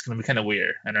of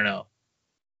weird. I don't know.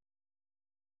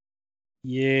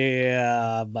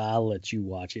 Yeah, but I'll let you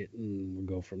watch it and we'll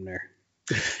go from there.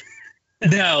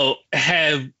 Now,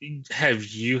 have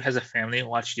you as a family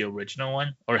watched the original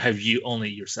one, or have you only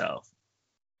yourself?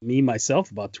 Me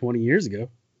myself about 20 years ago.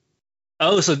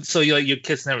 Oh, so your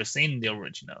kids never seen the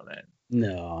original then?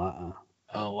 No.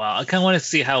 Oh wow, I kind of want to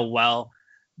see how well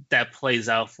that plays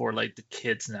out for like the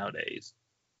kids nowadays,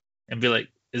 and be like,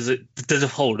 does it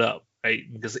hold up, right?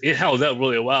 Because it held up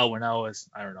really well when I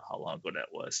don't know how long ago that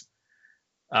was.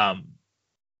 Um,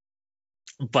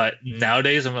 but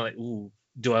nowadays I'm like, ooh,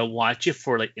 do I watch it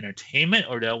for like entertainment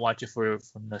or do I watch it for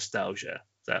nostalgia?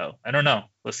 So I don't know.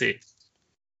 We'll see.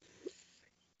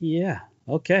 Yeah.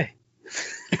 Okay.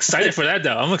 Excited for that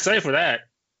though. I'm excited for that.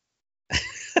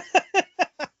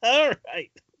 All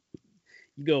right.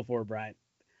 You go for it, Brian.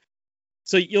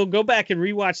 So you'll go back and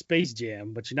rewatch Space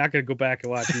Jam, but you're not going to go back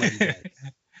and watch Mighty Ducks.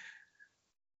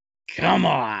 Come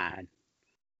on.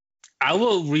 I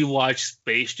will rewatch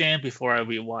Space Jam before I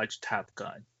rewatch Top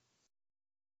Gun.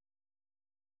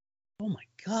 Oh my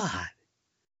God.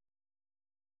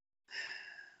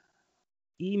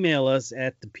 Email us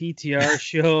at the PTR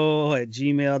show at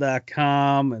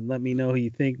gmail.com and let me know who you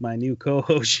think my new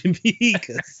co-host should be,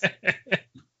 because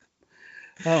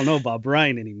I don't know about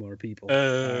Brian anymore, people.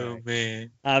 Oh right.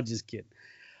 man. I'm just kidding.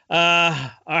 All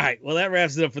right. Well, that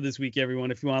wraps it up for this week,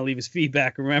 everyone. If you want to leave us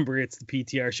feedback, remember it's the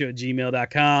PTR show at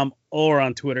gmail.com or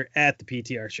on Twitter at the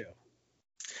PTR show.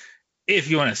 If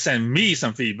you want to send me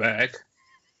some feedback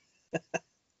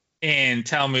and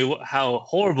tell me how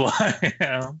horrible I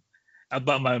am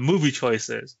about my movie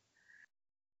choices,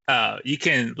 you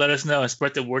can let us know and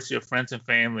spread the word to your friends and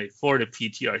family for the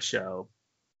PTR show.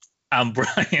 I'm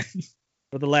Brian.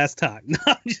 For the last time. No,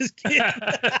 I'm just kidding.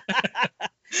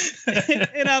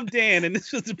 And I'm Dan, and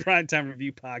this was the Primetime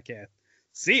Review Podcast.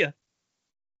 See ya.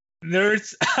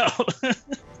 Nerds out.